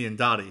of Jimmy and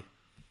Dottie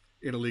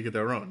in a league of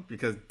their own,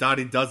 because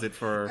Dottie does it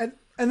for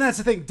and that's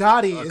the thing.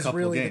 Dottie is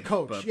really games, the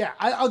coach. Yeah,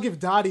 I'll give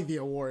Dottie the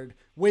award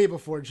way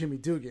before Jimmy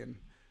Dugan.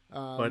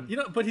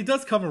 But he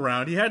does come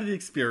around. He had the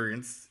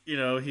experience. You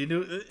know, he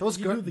knew those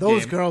game.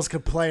 girls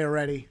could play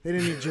already. They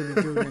didn't need Jimmy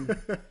Dugan.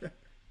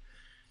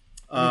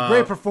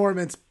 Great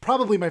performance.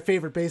 Probably my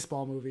favorite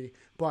baseball movie,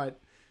 but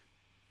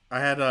I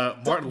had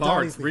Martin Donnie's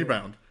Lawrence the hero.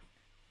 Rebound.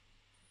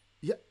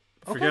 Yeah.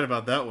 Okay. Forget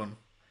about that one.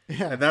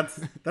 Yeah. And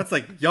that's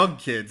like young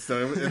kids,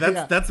 so that's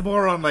Yeah. that's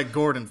more on like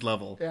Gordon's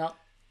level. Yeah.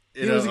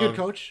 You He know, was a good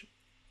coach.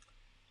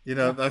 You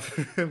know,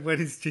 when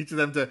he's teaching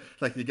them to,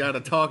 like, you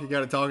gotta talk,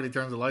 and he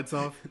turns the lights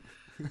off.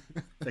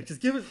 Like,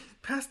 just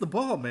pass the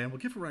ball, man. We'll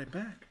give it right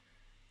back.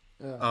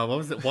 What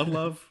was it? One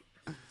Love.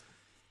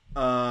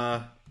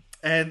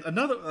 And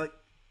another, like,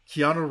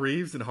 Keanu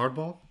Reeves in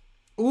Hardball.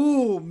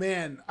 Ooh,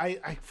 man.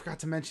 I forgot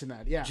to mention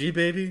that. Yeah.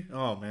 G-Baby.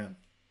 Oh, man.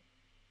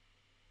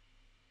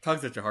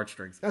 Tugs at your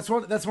heartstrings. That's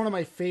one of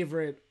my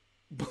favorite,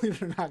 believe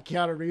it or not,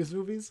 Keanu Reeves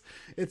movies.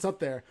 It's up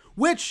there.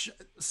 Which,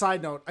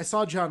 side note, I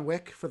saw John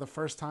Wick for the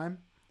first time.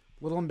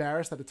 A little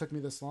embarrassed that it took me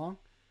this long.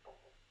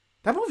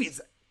 That movie is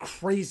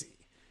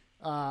crazy.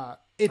 I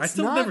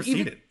still never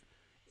seen it.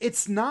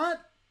 It's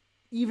not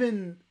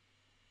even...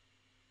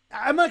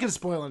 I'm not going to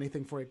spoil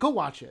anything for you. Go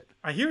watch it.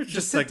 I hear it's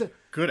just sit like there-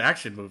 good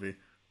action movie.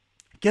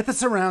 Get the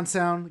surround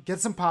sound, get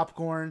some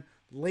popcorn,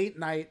 late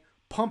night,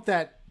 pump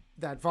that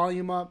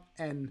volume up,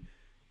 and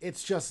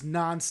it's just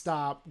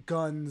nonstop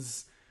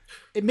guns.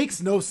 It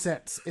makes no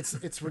sense.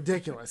 It's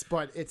ridiculous,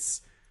 but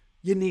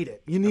you need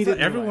it. You need it.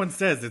 in Everyone life.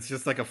 says it's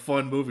just like a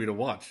fun movie to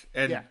watch.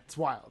 And Yeah, it's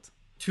wild.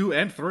 2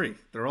 and 3,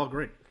 they're all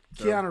great.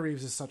 So, Keanu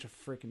Reeves is such a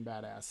freaking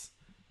badass.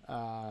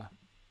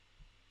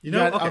 you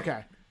know, Yeah,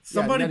 okay.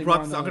 Somebody yeah,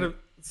 brought this.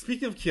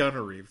 Speaking of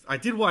Keanu Reeves,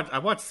 I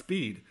watched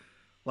Speed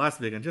last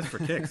weekend just for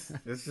kicks.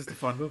 It's just a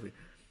fun movie.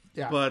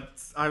 Yeah. But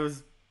I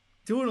was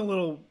doing a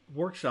little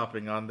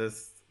workshopping on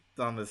this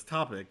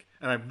topic,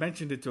 and I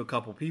mentioned it to a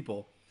couple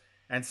people,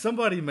 and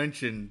somebody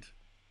mentioned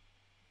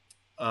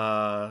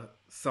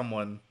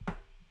someone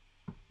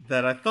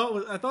that I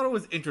thought it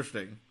was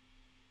interesting.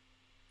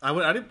 I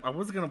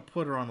wasn't gonna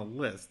put her on the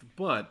list,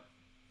 but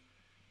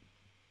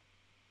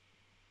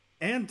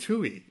Anne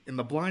Tui in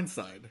The Blind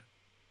Side.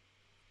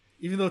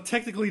 Even though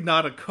technically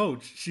not a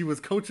coach, she was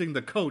coaching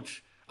the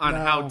coach on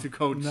how to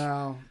coach.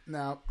 No. I'm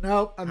not.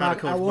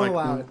 I won't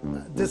allow it.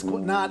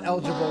 Not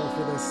eligible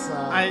for this.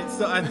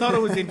 I thought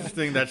it was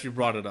interesting that she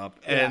brought it up,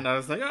 and Yeah. I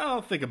was like,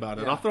 I'll think about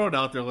it. Yeah. I'll throw it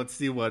out there. Let's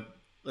see what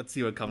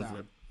comes of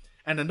it.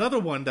 And another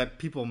one that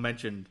people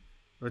mentioned,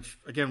 which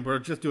again we're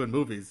just doing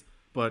movies,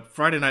 but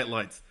Friday Night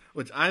Lights,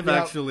 which I've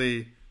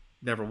actually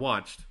never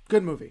watched.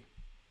 Good movie.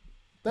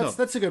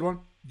 That's a good one.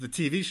 The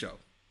TV show.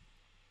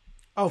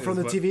 Oh, from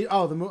the TV.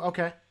 Oh, the movie.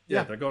 Okay.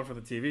 Yeah, they're going for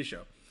the TV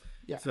show.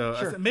 Yeah. So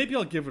sure. I said, maybe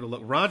I'll give it a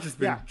look. Raj has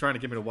been trying to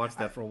get me to watch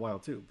that for a while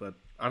too, but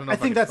I don't know. I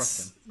if think I can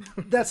trust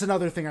him. that's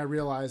another thing I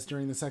realized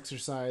during this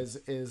exercise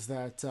is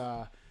that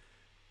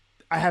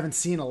I haven't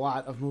seen a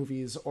lot of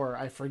movies, or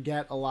I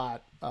forget a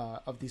lot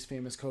of these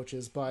famous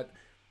coaches. But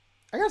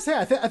I gotta say,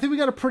 I think we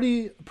got a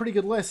pretty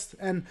good list.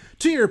 And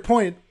to your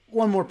point,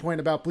 one more point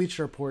about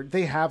Bleacher Report,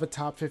 they have a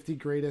top 50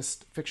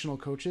 greatest fictional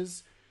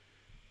coaches.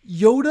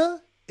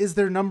 Yoda is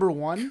their number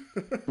one.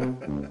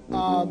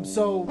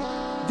 So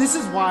this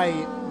is why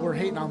we're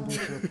hating on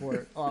Bleacher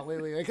Report a lot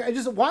lately. Like,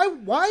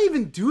 why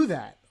even do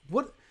that?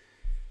 What?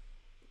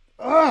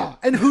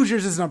 And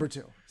Hoosiers is number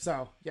 2.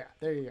 So yeah,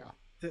 there you go.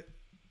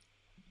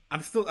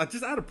 I'm still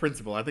just out of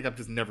principle. I think I'm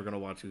just never gonna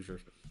watch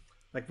Hoosiers.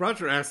 Like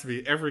Roger asks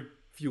me every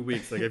few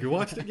weeks, like, have you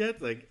watched it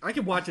yet? Like, I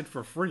can watch it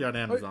for free on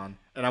Amazon,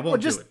 and I won't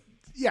do it.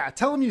 Yeah,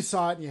 tell them you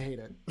saw it and you hate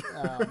it.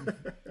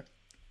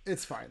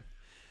 It's fine.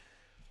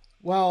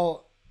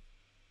 Well,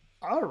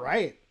 all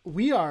right,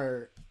 we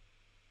are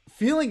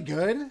feeling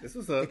good.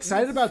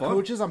 Excited about fun.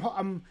 coaches.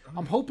 I'm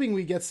hoping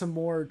we get some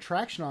more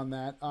traction on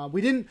that.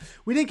 We didn't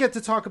get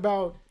to talk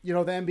about the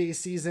NBA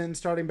season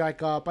starting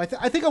back up. I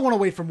think I want to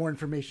wait for more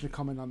information to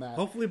come in on that.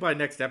 Hopefully by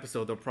next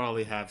episode they'll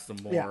probably have some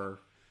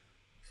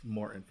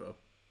more info.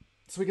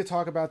 So we could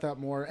talk about that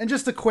more. And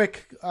just a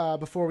quick,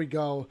 before we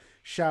go,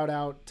 shout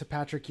out to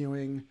Patrick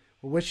Ewing.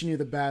 We're wishing you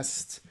the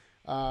best.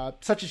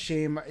 Such a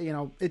shame.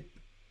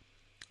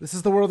 This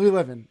is the world we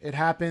live in. It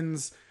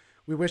happens.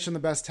 We wish him the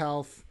best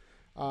health.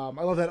 I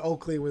love that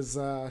Oakley was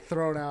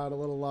throwing out a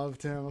little love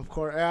to him, of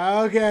course.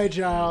 Okay,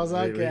 Charles.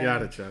 Okay. We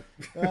got it, Chuck.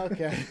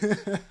 Okay.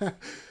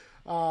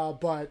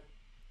 But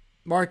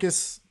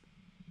Marcus,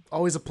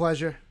 always a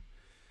pleasure.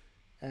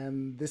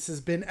 And this has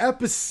been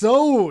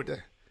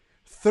episode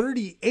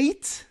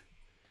 38.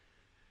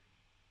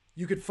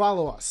 You could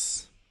follow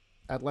us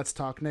at Let's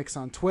Talk Knicks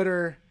on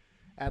Twitter,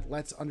 at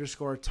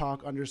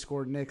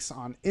Let's_Talk_Knicks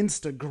on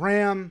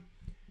Instagram,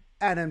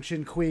 at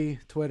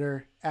MChinQui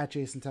Twitter, at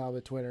Jason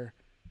Talbot Twitter.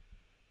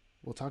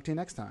 We'll talk to you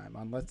next time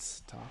on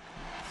Let's Talk.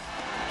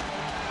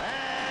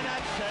 And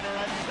at center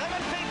and